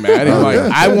he gets mad? He's like,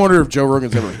 I wonder if Joe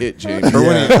Rogan's ever hit Jamie. Like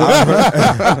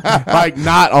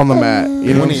not on the mat. You know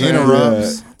When what I'm he saying?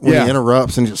 interrupts. When Yeah. he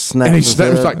interrupts and just snaps And he his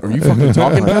snaps head. like, are you fucking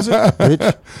talking, peasant?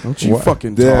 Bitch. Don't you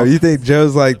fucking Damn, talk. you think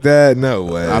Joe's like that? No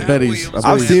way. I bet he's.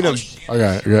 I've seen him.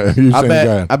 Okay, you I saying bet.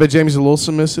 go I bet Jamie's a little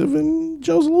submissive and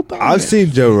Joe's a little dominant. I've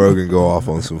seen Joe Rogan go off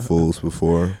on some fools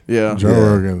before. Yeah. Joe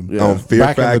Rogan. Yeah. On Fear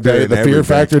Back Factor in the day, and the Fear everything.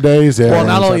 Factor days. Yeah, Well,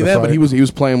 not when only he that, tried but to he fight.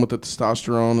 was playing with the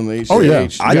testosterone and the HGH. Oh, yeah. I Yeah,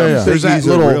 don't yeah. think There's that he's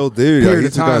little a real dude. period Like, of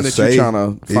he's gonna time that say- you're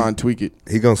trying to he- fine tweak it.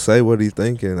 He gonna say what he's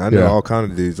thinking. I know Yeah. all kind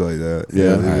of dudes like that.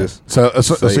 Yeah. they just So let's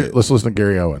say it. listen to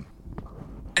Gary Owen.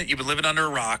 You've been living under a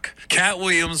rock. Cat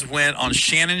Williams went on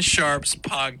Shannon Sharp's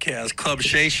podcast, Club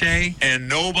Shay Shay, and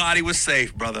nobody was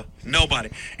safe, brother. Nobody.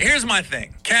 Here's my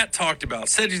thing. Cat talked about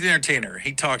Cedric the Entertainer.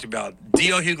 He talked about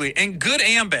D.L. Hughley, and good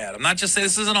and bad. I'm not just saying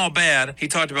this isn't all bad. He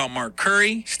talked about Mark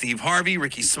Curry, Steve Harvey,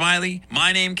 Ricky Smiley.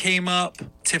 My name came up.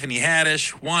 Tiffany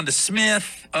Haddish, Wanda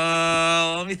Smith.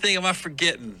 Let me think. Am I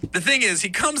forgetting? The thing is, he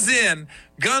comes in,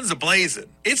 guns a-blazing.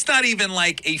 It's not even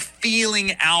like a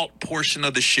feeling out portion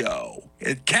of the show.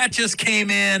 Cat just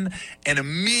came in and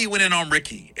immediately went in on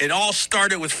Ricky. It all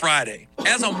started with Friday.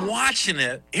 As I'm watching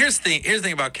it, here's the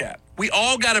thing about Cat. We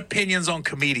all got opinions on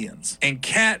comedians, and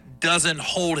Cat doesn't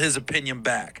hold his opinion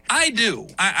back. I do.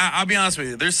 I'll be honest with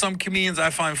you. There's some comedians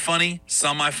I find funny,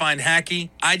 some I find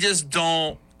hacky. I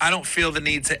don't feel the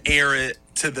need to air it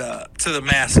to the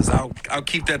masses. I'll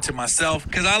keep that to myself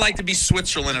because I like to be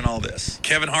Switzerland in all this.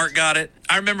 Kevin Hart got it.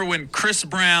 I remember when Chris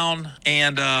Brown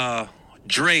and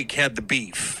Drake had the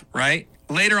beef, right?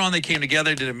 Later on, they came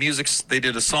together, they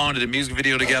did a song, did a music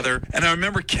video together. And I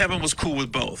remember Kevin was cool with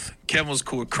both. Kevin was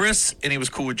cool with Chris, and he was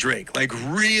cool with Drake. Like,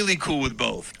 really cool with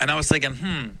both. And I was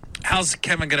thinking, how's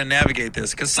Kevin going to navigate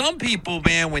this? Because some people,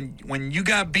 man, when you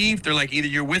got beef, they're like, either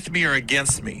you're with me or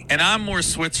against me. And I'm more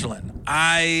Switzerland.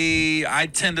 I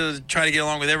tend to try to get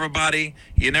along with everybody.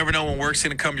 You never know when work's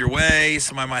going to come your way.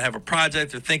 Somebody might have a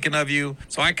project. They're thinking of you.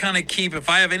 So I kind of keep, if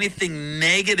I have anything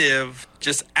negative,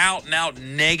 just out and out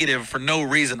negative for no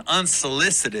reason,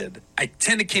 unsolicited, I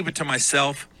tend to keep it to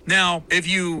myself. Now, if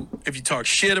you talk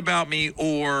shit about me,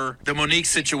 or the Monique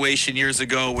situation years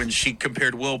ago when she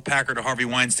compared Will Packer to Harvey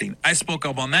Weinstein, I spoke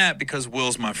up on that because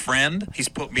Will's my friend. He's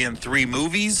put me in 3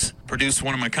 movies, produced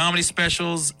one of my comedy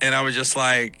specials, and I was just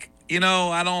like,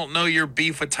 I don't know your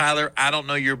beef with Tyler. I don't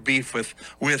know your beef with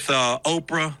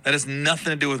Oprah. That has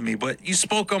nothing to do with me. But you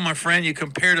spoke on my friend. You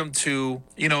compared him to,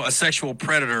 a sexual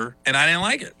predator, and I didn't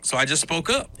like it. So I just spoke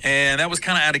up. And that was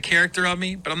kind of out of character of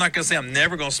me. But I'm not going to say I'm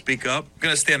never going to speak up. I'm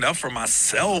going to stand up for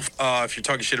myself if you're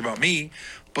talking shit about me.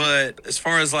 But as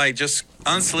far as like just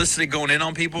unsolicited going in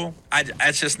on people,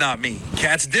 that's just not me.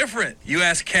 Cat's different. You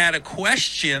ask Cat a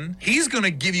question, he's going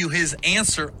to give you his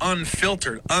answer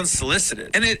unfiltered,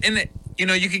 unsolicited. And it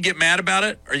you could get mad about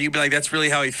it, or you'd be like, that's really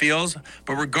how he feels.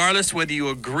 But regardless whether you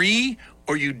agree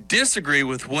or you disagree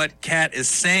with what Cat is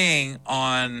saying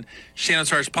on Shannon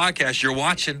Sharp's podcast, you're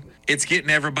watching. It's getting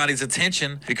everybody's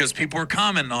attention because people are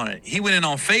commenting on it. He went in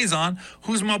on Faison,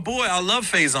 who's my boy. I love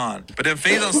Faison. But then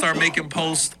Faison started making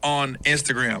posts on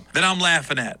Instagram that I'm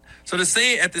laughing at. So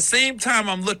at the same time,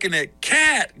 I'm looking at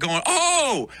Cat going,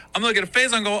 oh, I'm looking at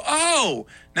Faison going, oh.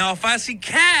 Now, if I see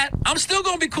Cat, I'm still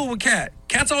going to be cool with Cat.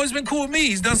 Cat's always been cool with me.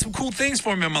 He's done some cool things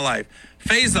for me in my life.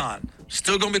 Faison,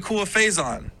 still going to be cool with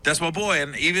Faison. That's my boy.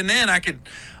 And even then, I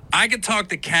could talk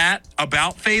to Cat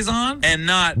about Faison and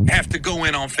not have to go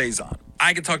in on Faison.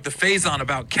 I could talk to Faison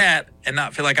about Cat and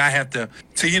not feel like I have to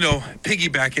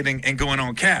piggyback it and go in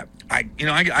on Cat.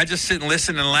 I just sit and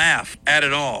listen and laugh at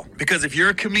it all. Because if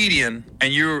you're a comedian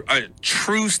and you're a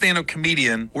true stand-up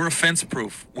comedian, we're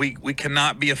offense-proof. We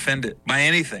cannot be offended by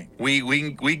anything. We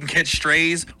can catch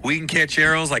strays. We can catch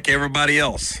arrows like everybody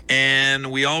else.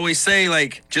 And we always say,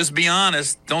 like, just be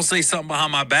honest. Don't say something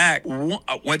behind my back.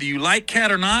 Whether you like Cat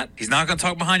or not, he's not going to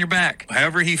talk behind your back.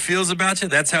 However he feels about you,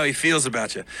 that's how he feels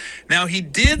about you. Now, he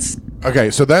did...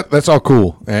 Okay, so that's all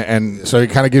cool. And so it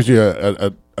kind of gives you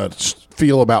a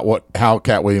feel about how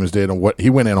Cat Williams did and what he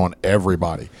went in on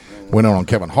everybody. Went in on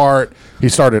Kevin Hart. He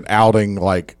started outing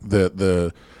like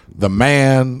the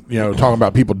man, talking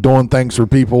about people doing things for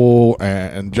people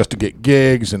and just to get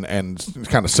gigs and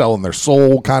kind of selling their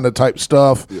soul kind of type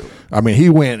stuff. Yep. I mean, he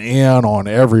went in on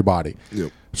everybody.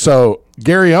 Yep. So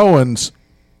Gary Owen,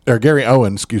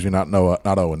 excuse me, not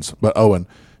Owens, but Owen.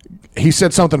 He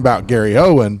said something about Gary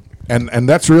Owen. And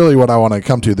that's really what I want to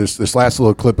come to, this last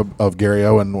little clip of Gary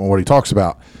Owen and what he talks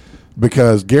about.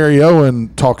 Because Gary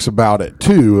Owen talks about it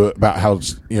too, about how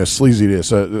sleazy it is.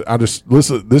 So I just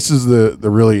listen. This is the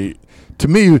really to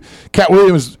me, Cat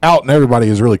Williams out and everybody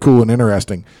is really cool and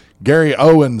interesting. Gary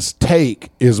Owen's take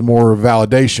is more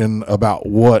validation about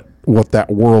what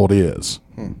that world is.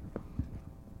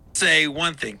 Say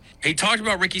one thing. He talked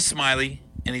about Ricky Smiley,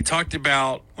 and he talked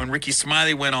about when Ricky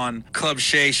Smiley went on Club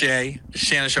Shay Shay,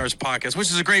 Shannon Sharp's podcast, which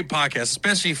is a great podcast,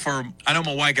 especially for, I know I'm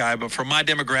a white guy, but for my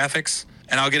demographics,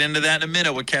 and I'll get into that in a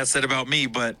minute, what Kat said about me,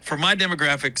 but for my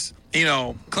demographics, you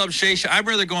know, Club Shay Shay, I'd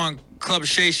rather go on Club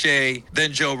Shay Shay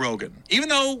than Joe Rogan. Even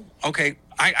though, okay,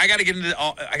 I got to get into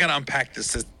I got to unpack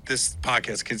this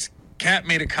podcast, because Kat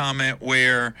made a comment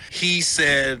where he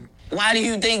said, why do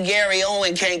you think Gary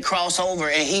Owen can't cross over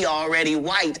and he already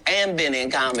white and been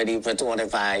in comedy for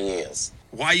 25 years?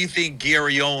 why you think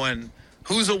Gary Owen,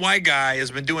 who's a white guy,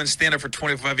 has been doing stand-up for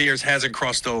 25 years, hasn't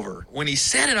crossed over? When he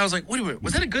said it, I was like, wait a minute,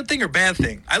 was that a good thing or bad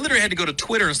thing? I literally had to go to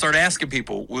Twitter and start asking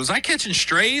people, was I catching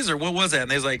strays or what was that?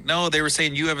 And they was like, no, they were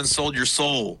saying you haven't sold your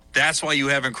soul. That's why you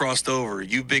haven't crossed over.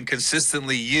 You've been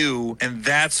consistently you, and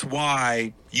that's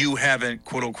why you haven't,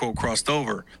 quote unquote, crossed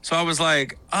over. So I was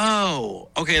like, oh,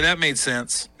 okay, that made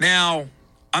sense. Now,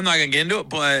 I'm not gonna get into it,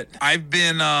 but I've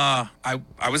been, I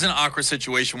was in an awkward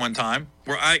situation one time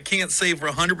where I can't say for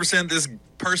 100% this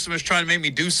person was trying to make me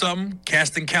do something,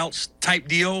 casting couch type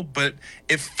deal, but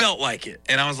it felt like it.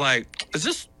 And I was like, is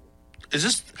this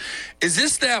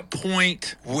that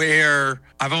point where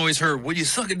I've always heard, would you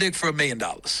suck a dick for $1 million?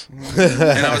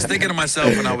 And I was thinking to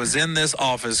myself when I was in this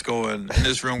office in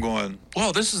this room going,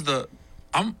 well, this is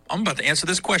I'm about to answer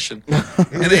this question.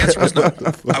 And the answer was no,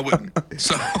 I wouldn't.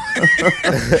 So,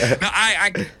 no,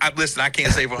 I listen, I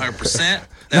can't say for 100%.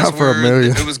 That's Not for where $1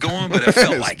 million. it was going, but it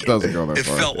felt like it. Doesn't go that It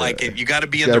far. felt like it. You got to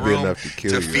be in Gotta the be room enough to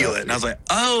kill to you feel out it. And I was like,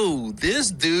 oh,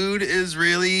 this dude is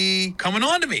really coming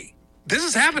on to me. This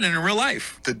is happening in real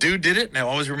life. The dude did it. Now,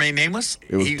 always remain nameless.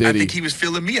 It was I Diddy. think he was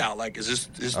feeling me out. Like, is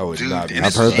this I would dude? not be And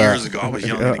this I've was heard that. years ago. I was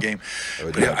young in the game. I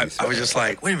would But not be I was surprised. just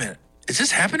like, wait a minute. Is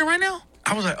this happening right now?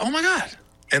 I was like, oh my God.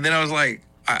 And then I was like,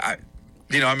 I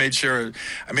made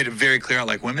it very clear I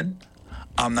like women.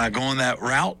 I'm not going that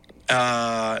route.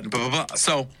 Blah, blah, blah.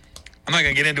 So I'm not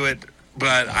gonna get into it,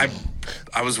 but I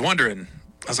was wondering.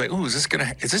 I was like, oh, is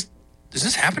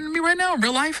this happening to me right now in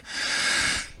real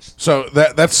life? So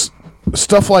that's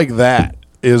stuff like that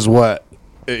is what,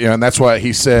 and that's why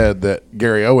he said that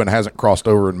Gary Owen hasn't crossed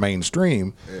over in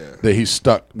mainstream. That he's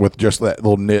stuck with just that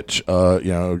little niche,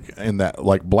 in that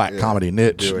like black comedy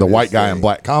niche, doing the his white guy in thing.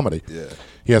 black comedy. Yeah.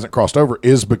 He hasn't crossed over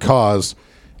is because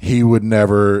he would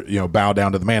never, bow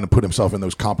down to the man and put himself in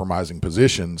those compromising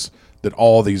positions that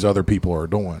all these other people are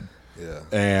doing. Yeah.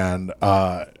 And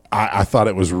I thought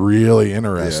it was really Yeah,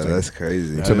 interesting. that's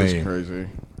crazy. To That is me. crazy.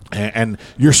 And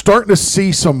you're starting to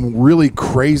see some really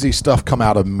crazy stuff come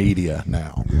out of media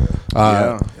now.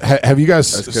 Have you guys?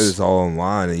 That's because it's all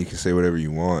online and you can say whatever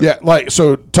you want. Yeah, like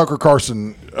so Tucker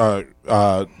Carlson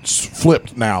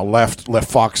flipped now, left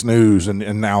Fox News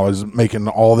and now is making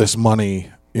all this money,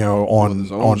 on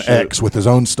his own shit. X with his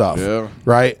own stuff. Yeah.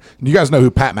 Right? And you guys know who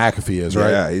Pat McAfee is, right?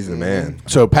 Yeah, he's the man.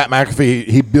 So Pat McAfee,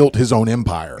 he built his own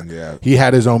empire. Yeah. He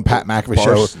had his own Pat McAfee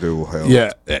Barstool show. helped.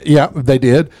 Yeah, they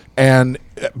did.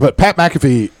 But Pat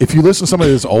McAfee, if you listen to some of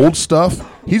his old stuff,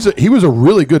 he was a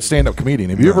really good stand-up comedian.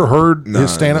 Have you ever heard No,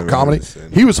 his stand-up never heard comedy? his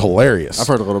stand-up. He was hilarious. I've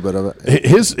heard a little bit of it.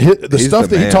 His the He's stuff the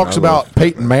that he man. talks I about love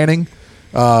Peyton Manning.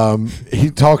 He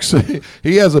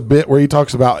has a bit where he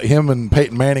talks about him and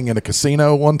Peyton Manning in a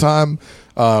casino one time,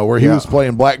 where he was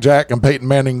playing blackjack and Peyton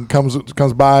Manning comes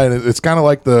by, and it's kind of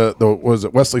like the was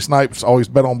it Wesley Snipes always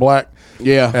bet on black,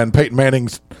 and Peyton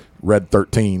Manning's red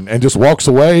 13 and just walks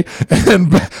away, and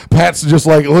Pat's just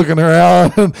like looking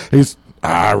around, and he's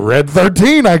red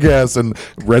 13 I guess, and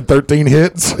red 13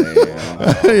 hits, on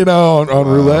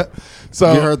roulette.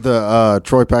 So You heard the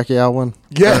Troy Pacquiao one?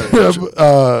 yeah,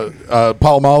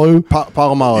 Palomalu.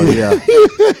 Palomalu, yeah.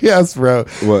 Yes, bro.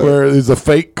 What? Where there's a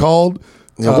fake called.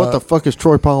 Yeah, what the fuck is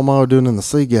Troy Palomalu doing in the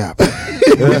C gap?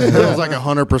 It was like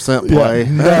 100% play.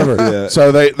 Never. Yeah.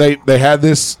 So they had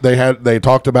this. They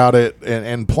talked about it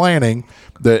in planning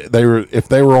that if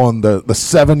they were on the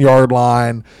 7-yard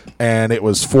line and it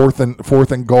was fourth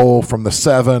and goal from the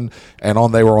 7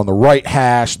 and they were on the right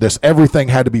hash. Everything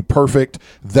had to be perfect.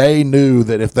 They knew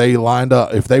that if they lined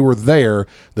up, if they were there,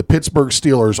 the Pittsburgh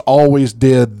Steelers always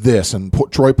did this, and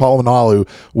Troy Polamalu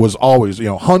was always,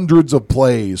 hundreds of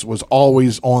plays was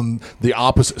always on the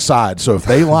opposite side. So if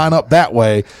they line up that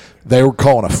way, they were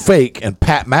calling a fake, and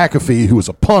Pat McAfee, who was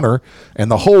a punter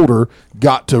and the holder,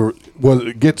 gets to run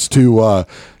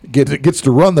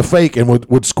the fake and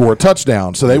would score a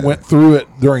touchdown. So they went through it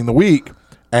during the week,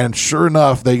 And sure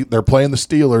enough, they're playing the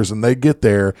Steelers, and they get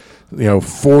there,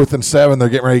 4th and 7. They're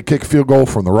getting ready to kick a field goal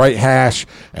from the right hash,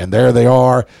 and there they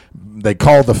are. They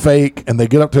call the fake, and they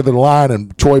get up to the line,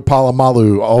 and Troy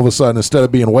Polamalu, all of a sudden, instead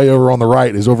of being way over on the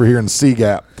right, is over here in the C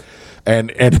gap. And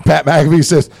Pat McAfee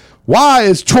says, "Why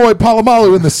is Troy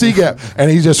Polamalu in the C gap?" And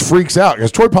he just freaks out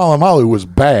because Troy Polamalu was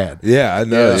bad. Yeah, I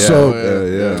know.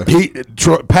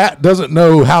 Pat doesn't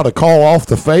know how to call off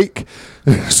the fake.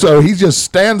 So he just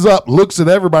stands up, looks at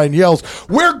everybody, and yells,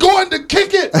 "We're going to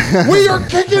kick it! We are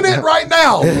kicking it right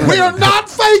now! We are not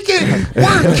faking!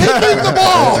 We're kicking the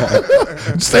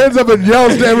ball!" Stands up and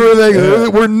yells to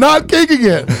everything, "We're not kicking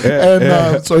it!"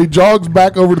 And so he jogs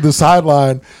back over to the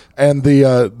sideline, and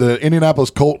the Indianapolis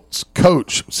Colts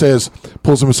coach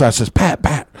pulls him aside, says,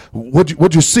 "Pat,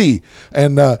 what'd you see?"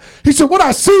 And he said, "What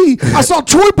I saw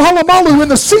Troy Polamalu in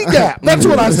the C gap. That's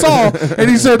what I saw." And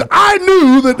he said, "I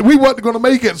knew that we wasn't going to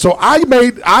make it, so I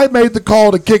made the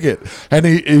call to kick it." And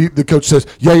the coach says,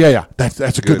 "Yeah, that's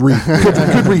a good read,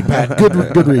 good read, Pat, good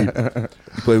read."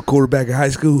 You played quarterback in high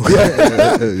school.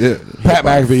 Yeah. Pat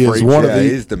McAfee is one of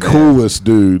the coolest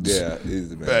dudes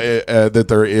that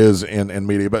there is in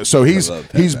media. But so he's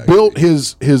built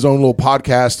his own little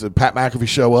podcast, the Pat McAfee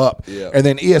Show up, and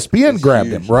then ESPN grabbed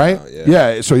him, right?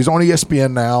 Yeah, so he's on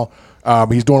ESPN now.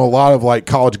 He's doing a lot of like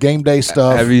college game day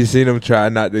stuff. Have you seen him try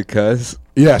not to cuss?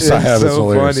 Yes, I have. It's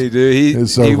so funny, dude.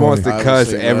 He wants to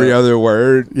cuss every other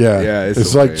word. Yeah.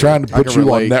 It's like trying to put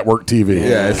you on network TV.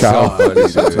 Yeah, it's so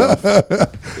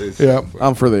funny. Yeah,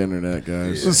 I'm for the internet,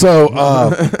 guys.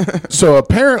 So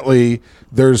apparently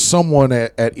there's someone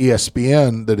at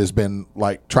ESPN that has been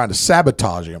like trying to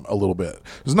sabotage him a little bit.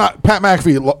 It's not Pat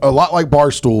McAfee, a lot like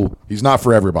Barstool. He's not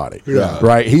for everybody,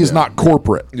 right? He's not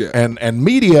corporate, and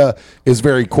media is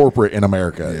very corporate in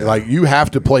America. Like you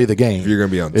have to play the game if you're going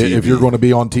to be on TV. If you're going to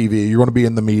be on TV, you're going to be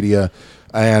in the media,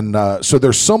 and so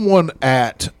there's someone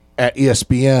at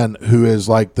ESPN who is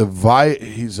like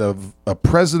he's a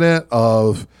president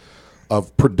of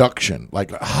production,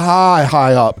 like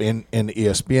high up in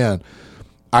ESPN.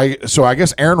 I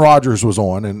guess Aaron Rodgers was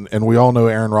on, and we all know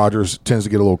Aaron Rodgers tends to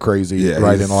get a little crazy, in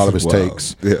a lot of his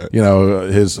takes. Yeah.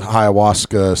 His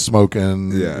ayahuasca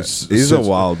smoking. Yeah, he's a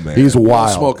wild man. He's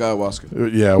wild. Smoke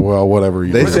ayahuasca. Yeah, well, whatever.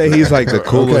 They say he's like the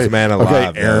coolest man alive.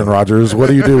 Okay, Aaron Rodgers, what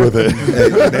do you do with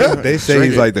it? They say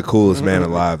he's like the coolest man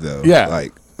alive, though. Yeah,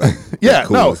 like. Yeah,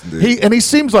 no, he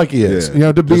seems like he is.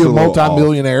 To be Just a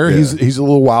multi-millionaire, he's a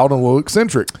little wild and a little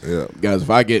eccentric. Yeah, guys,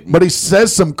 but he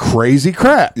says some crazy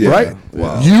crap, right?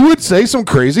 Wow. You would say some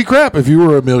crazy crap if you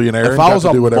were a millionaire. If I was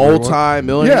a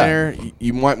multi-millionaire,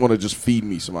 you might want to just feed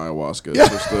me some ayahuasca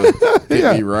just to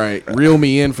get me right, reel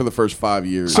me in for the first 5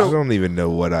 years. I don't even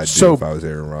know what I'd do if I was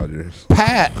Aaron Rodgers.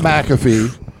 Pat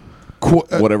McAfee.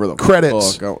 Whatever the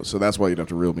credits. So that's why you'd have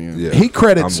to reel me in. Yeah, he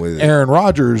credits Aaron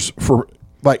Rodgers for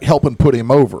like helping put him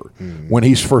over when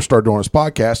he first started doing his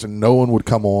podcast, and no one would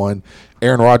come on.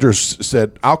 Aaron Rodgers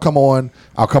said, I'll come on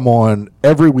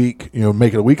every week,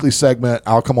 make it a weekly segment.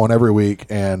 I'll come on every week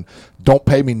and don't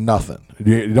pay me nothing.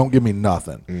 You don't give me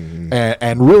nothing.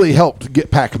 And really helped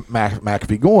get Pat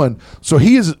McAfee going. So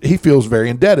he feels very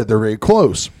indebted. They're very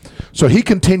close. So he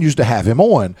continues to have him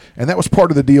on. And that was part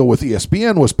of the deal with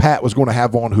ESPN was Pat was going to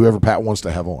have on whoever Pat wants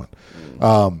to have on.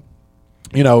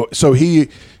 So he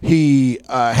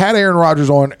had Aaron Rodgers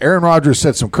on. Aaron Rodgers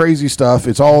said some crazy stuff.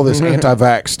 It's all this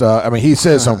anti-vax stuff. I mean, he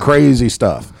said some crazy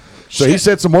stuff. So he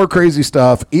said some more crazy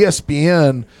stuff.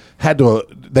 ESPN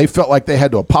they felt like they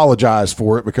had to apologize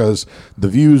for it because the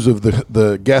views of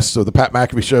the guests of the Pat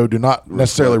McAfee Show do not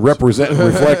necessarily represent and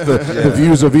reflect the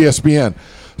views of ESPN.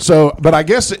 So, but I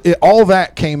guess all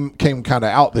that came kind of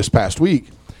out this past week,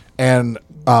 and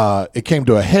it came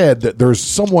to a head that there's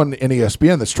someone in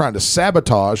ESPN that's trying to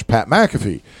sabotage Pat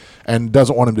McAfee and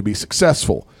doesn't want him to be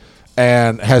successful,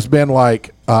 and has been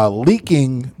like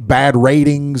leaking bad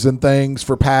ratings and things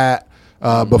for Pat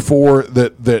before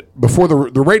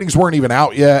the ratings weren't even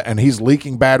out yet, and he's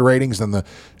leaking bad ratings, and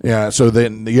so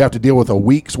then you have to deal with a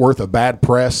week's worth of bad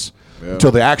press.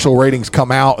 Until the actual ratings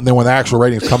come out, and then when the actual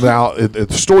ratings come out, the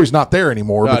story's not there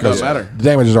anymore because the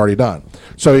damage is already done.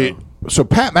 So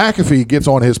Pat McAfee gets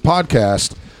on his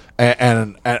podcast,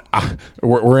 and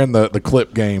we're in the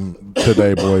clip game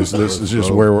today, boys. This is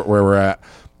just where we're at.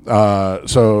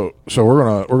 So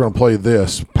we're gonna play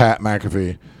this Pat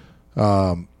McAfee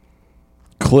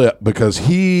clip because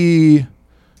he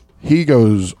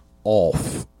goes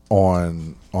off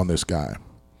on this guy.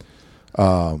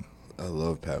 I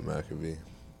love Pat McAfee.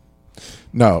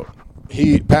 No,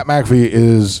 Pat McAfee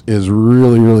is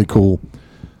really, really cool.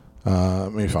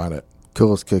 Let me find it.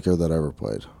 Coolest kicker that ever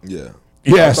played. Yeah.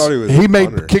 Yes, I thought he was he made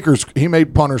punter. kickers. He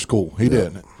made punters cool. He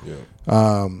did.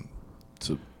 It's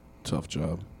a tough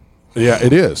job. Yeah,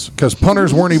 it is, because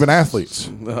punters weren't even athletes.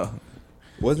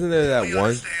 Wasn't there that We one?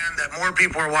 understand that more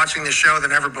people are watching the show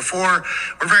than ever before.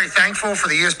 We're very thankful for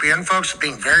the ESPN folks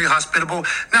being very hospitable.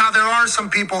 Now, there are some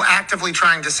people actively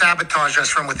trying to sabotage us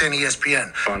from within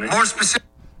ESPN. More specific.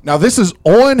 Now, this is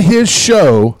on his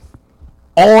show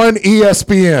on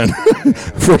ESPN.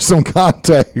 For some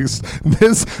context,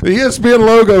 the ESPN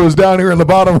logo is down here in the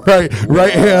bottom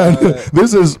right hand.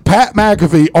 This is Pat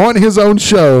McAfee on his own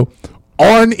show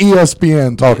on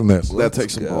ESPN talking this. That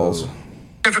takes some balls.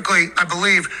 Specifically, I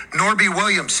believe Norby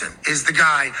Williamson is the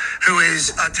guy who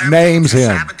is attempting Names to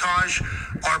him. sabotage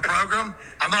our program.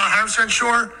 I'm not 100%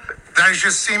 sure. That is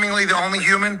just seemingly the only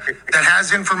human that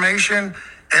has information,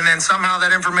 and then somehow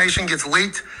that information gets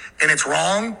leaked, and it's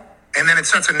wrong, and then it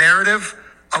sets a narrative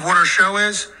of what our show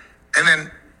is, and then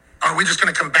are we just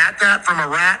going to combat that from a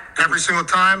rat every single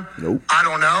time? Nope. I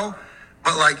don't know.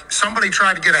 But, like, somebody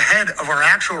tried to get ahead of our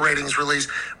actual ratings release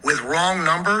with wrong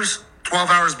numbers 12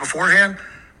 hours beforehand.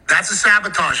 That's a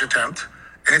sabotage attempt,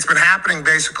 and it's been happening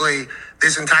basically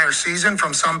this entire season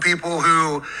from some people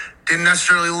who didn't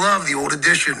necessarily love the old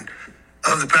edition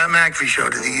of the Pat McAfee show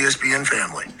to the ESPN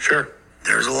family. Sure.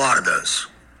 There's a lot of those.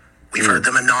 We've heard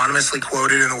them anonymously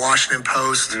quoted in the Washington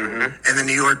Post, in the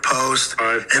New York Post,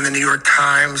 in the New York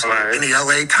Times, in the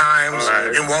LA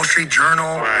Times, in Wall Street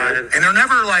Journal. And they're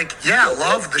never like, yeah,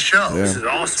 love the show. This is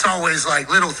awesome. It's always like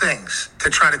little things to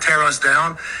try to tear us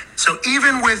down. So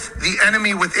even with the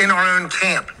enemy within our own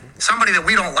camp, somebody that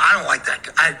I don't like that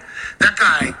guy. That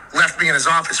guy left me in his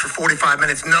office for 45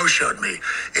 minutes, no-showed me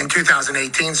in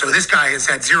 2018. So this guy has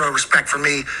had zero respect for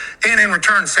me. And in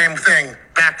return, same thing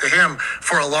back to him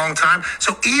for a long time.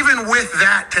 So even with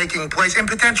that taking place and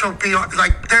potential PR,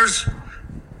 like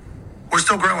we're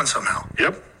still growing somehow.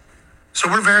 Yep. So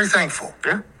we're very thankful.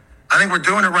 Yeah. I think we're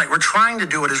doing it right. We're trying to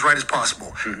do it as right as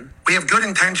possible. We have good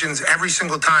intentions every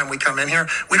single time we come in here.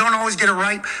 We don't always get it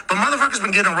right, but motherfuckers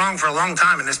been getting it wrong for a long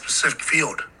time in this specific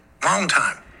field. Long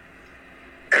time.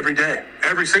 Every day.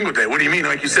 Every single day. What do you mean?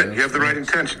 Like you said, you have the right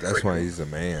intentions. That's why he's a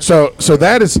man. So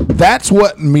that's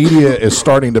what media is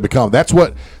starting to become.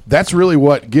 That's really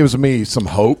what gives me some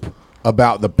hope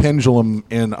about the pendulum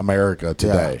in America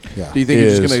today. Yeah. Do you think you're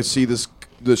just going to see this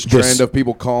trend of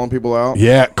people calling people out?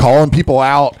 Yeah, calling people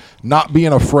out, not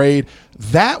being afraid.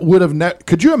 That would have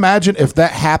could you imagine if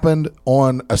that happened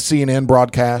on a CNN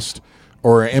broadcast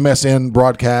or an MSN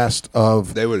broadcast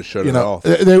of They would have shut it off.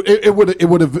 It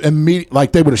would have immediately,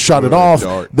 like, they would have shut it off.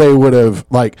 Dark. They would have,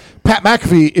 like, Pat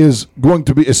McAfee is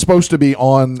supposed to be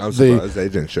on I'm surprised they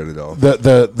didn't shut it off.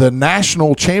 the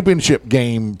national championship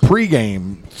game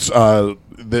pregame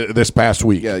this past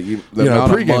week. Yeah, the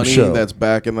amount of money that's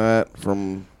backing that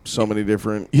from so many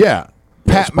different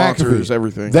Pat sponsors, McAfee,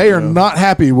 everything. They are not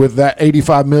happy with that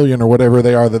 $85 million or whatever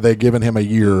they are that they've given him a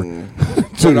year.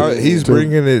 He's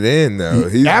bringing it in though.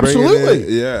 He's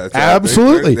absolutely,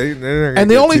 absolutely. And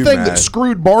the only thing that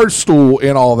screwed Barstool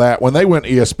in all that when they went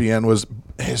ESPN was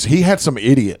he had some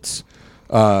idiots.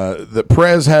 The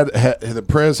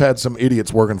Prez had some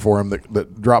idiots working for him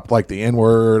that dropped like the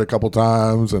N-word a couple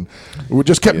times and we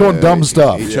just kept doing dumb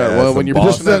stuff. When you're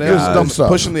pushing dumb stuff,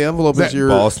 pushing the envelope is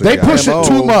your they push it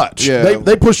too much. Yeah.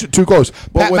 They push it too close.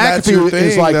 But Pat McAfee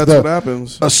is like what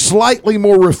happens. A slightly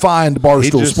more refined Barstool he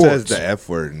just Sports. Says the F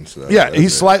word and stuff. Yeah,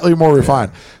 he's slightly more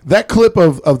refined. That clip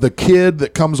of the kid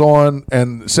that comes on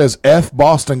and says F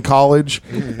Boston College.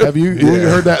 Have you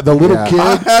heard that? The little kid.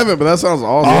 I haven't, but that sounds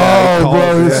awesome. Oh,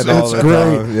 bro, it's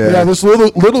great. Yeah, this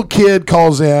little kid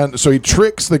calls in, so he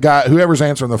tricks the guy, whoever's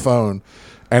answering the phone,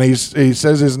 and he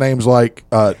says his name's like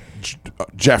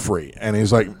Jeffrey, and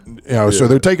he's like, so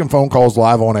they're taking phone calls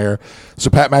live on air. So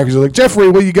Pat McAfee's like, Jeffrey,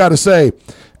 what you got to say?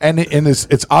 And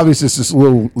it's obvious it's this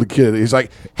little kid. He's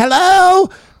like, hello,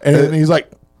 and he's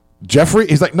like, Jeffrey.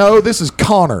 He's like, no, this is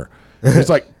Connor. He's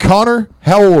like, Connor,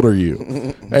 how old are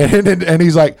you? And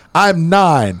he's like, I'm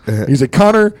 9. He's like,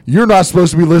 Connor, you're not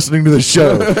supposed to be listening to the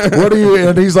show. What are you?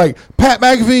 And he's like, Pat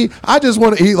McAfee, I just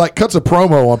want to, he like cuts a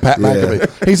promo on Pat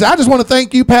McAfee. He said, I just want to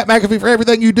thank you, Pat McAfee, for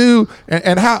everything you do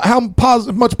and how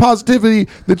much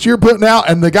positivity that you're putting out.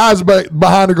 And the guys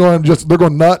behind are they're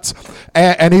going nuts.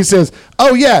 And he says,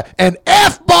 oh yeah, and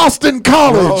F Boston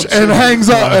College, and hangs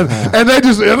up, and they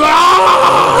just, they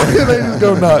just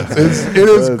go nuts. It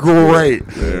is great.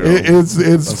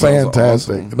 It's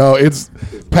fantastic. Awesome. No, it's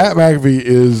Pat McAfee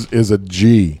is a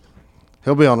G.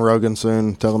 He'll be on Rogan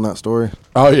soon, telling that story.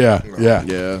 Oh yeah.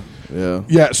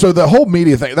 So the whole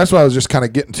media thing. That's what I was just kind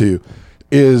of getting to,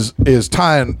 is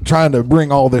trying to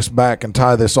bring all this back and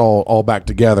tie this all back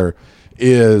together.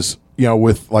 Is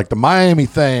with like the Miami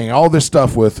thing, all this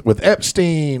stuff with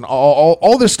Epstein,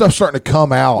 all this stuff starting to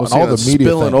come out, and all the media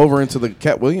spilling thing. over into the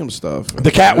Cat Williams stuff.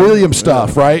 The Cat Williams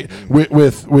stuff, right?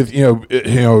 With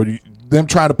them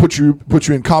trying to put you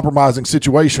in compromising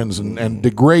situations and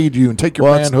degrade you and take your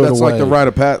manhood that's away. like the rite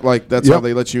of pat. Like that's how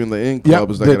they let you in the in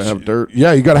club. Is they gotta have dirt.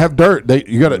 Yeah, you gotta have dirt.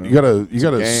 You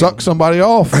gotta suck somebody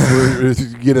off. If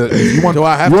you want, Do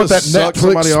I have you want to that suck Netflix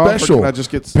somebody off, or special? can I just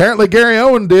get? Apparently, Gary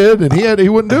Owen did, and he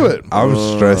wouldn't do it. I was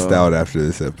stressed out after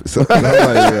this episode. I'm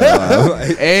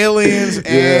like, Aliens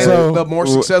and So- the more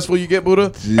successful you get,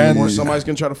 Buddha, the And- more somebody's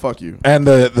gonna try to fuck you. And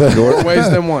the More ways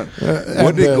than one.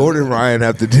 what did Gordon Ryan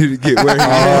have to do to get where he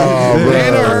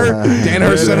is?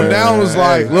 Dana sent him down. Was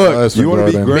like, look, you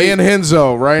want to be great? me and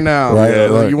Henzo right now. Right, Yeah,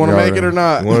 look, you want to you make it or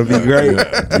not? You want to be great?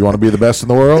 you want to be the best in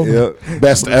the world? Yep.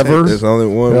 Best ever? There's only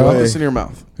one Yeah. way. Listen in your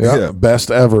mouth. Yeah, best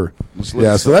ever.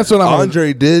 Yeah, so that's what I'm.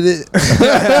 Andre did it.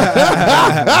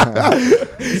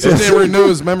 He didn't renew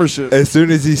his membership. As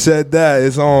soon as he said that,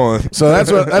 it's on. So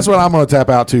that's what I'm going to tap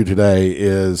out to today.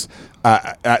 Is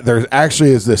there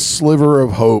actually is this sliver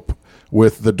of hope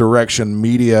with the direction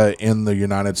media in the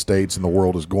United States and the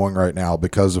world is going right now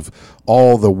because of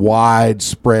all the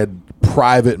widespread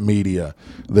private media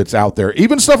that's out there.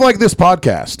 Even stuff like this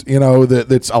podcast,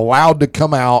 that's allowed to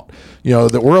come out,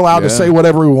 that we're allowed to say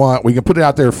whatever we want. We can put it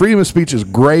out there. Freedom of speech is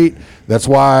great. That's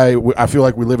why I feel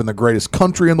like we live in the greatest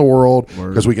country in the world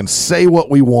because we can say what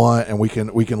we want and we can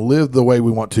live the way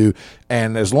we want to.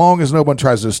 And as long as no one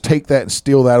tries to just take that and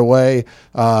steal that away,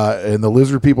 and the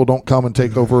lizard people don't come and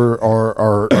take over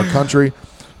our country,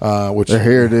 which They're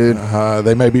here, dude.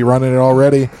 they may be running it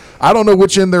already. I don't know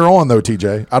which end they're on though,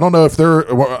 TJ. I don't know if I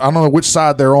don't know which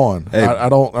side they're on. Hey, I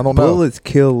don't know. Bullets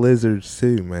kill lizards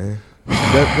too, man.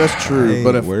 That's true. Ain't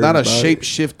But if worried not a about it. shape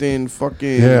shifting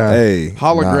fucking Hey,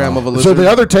 hologram of a lizard. So the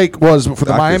other take was for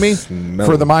the I can Miami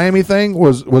smell it. Miami thing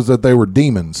was that they were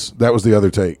demons. That was the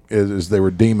other take is they were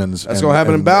demons. That's gonna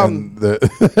happen in Bowden. That's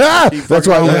why we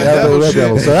fucking have devil the shit.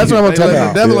 devil. So that's what I'm gonna They tell let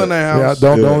you. the devil in their house.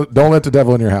 Yeah, don't let the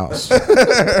devil in your house.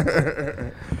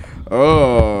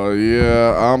 Oh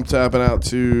yeah, I'm tapping out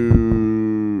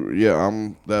to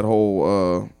I'm that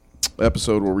whole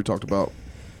episode where we talked about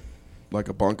like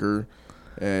a bunker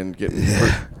and getting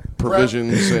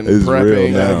provisions and It's real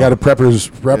prepping. now. You got a preppers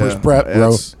prep,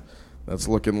 bro. That's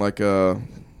looking like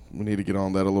we need to get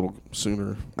on that a little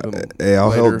sooner. Than Hey, I'll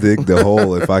later. help dig the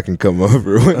hole if I can come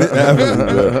over when it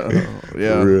happens. Bro.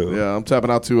 Yeah, For real. yeah. I'm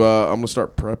tapping out to. I'm gonna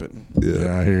start prepping.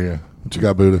 Yeah, I hear you. What you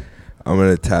got, Buddha? I'm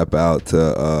gonna tap out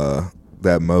to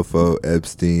that mofo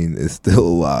Epstein is still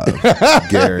alive,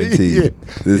 guaranteed.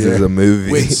 This is a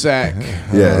movie. With Sack.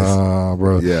 Yes.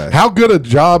 Bro. Yeah. How good a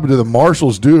job do the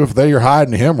marshals do if they are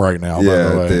hiding him right now? by the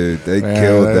Yeah, way? dude, they Man,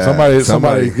 killed that.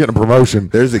 Somebody's getting a promotion.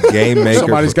 There's a game maker.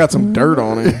 Somebody's got some dirt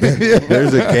on it.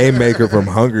 There's a game maker from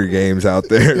Hunger Games out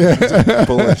there just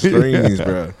pulling strings,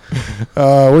 bro.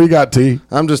 What do you got, T?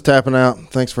 I'm just tapping out.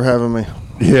 Thanks for having me.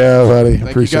 Yeah, buddy. Thank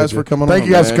Appreciate you guys for coming Thank on.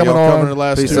 you guys man. for coming Y'all covered on. the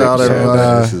last Peace two out, episodes.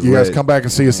 everybody. This is You guys lit. come back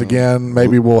and see us again.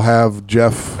 Maybe we'll have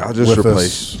Jeff I'll just with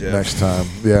replace us Jeff. next time.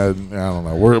 Yeah, I don't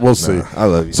know. We'll see. I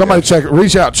love you. Somebody guys.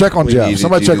 reach out, check on We Jeff. needed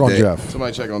Somebody you check on today. Jeff.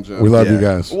 Somebody check on Jeff. We love you Yeah.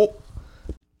 guys.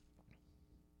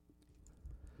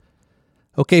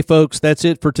 Okay, folks, that's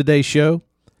it for today's show.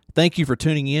 Thank you for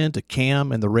tuning in to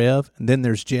Cam and the Rev, and then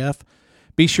there's Jeff.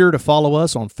 Be sure to follow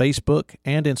us on Facebook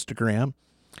and Instagram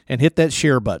and hit that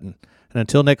share button. And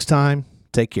until next time,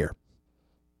 take care.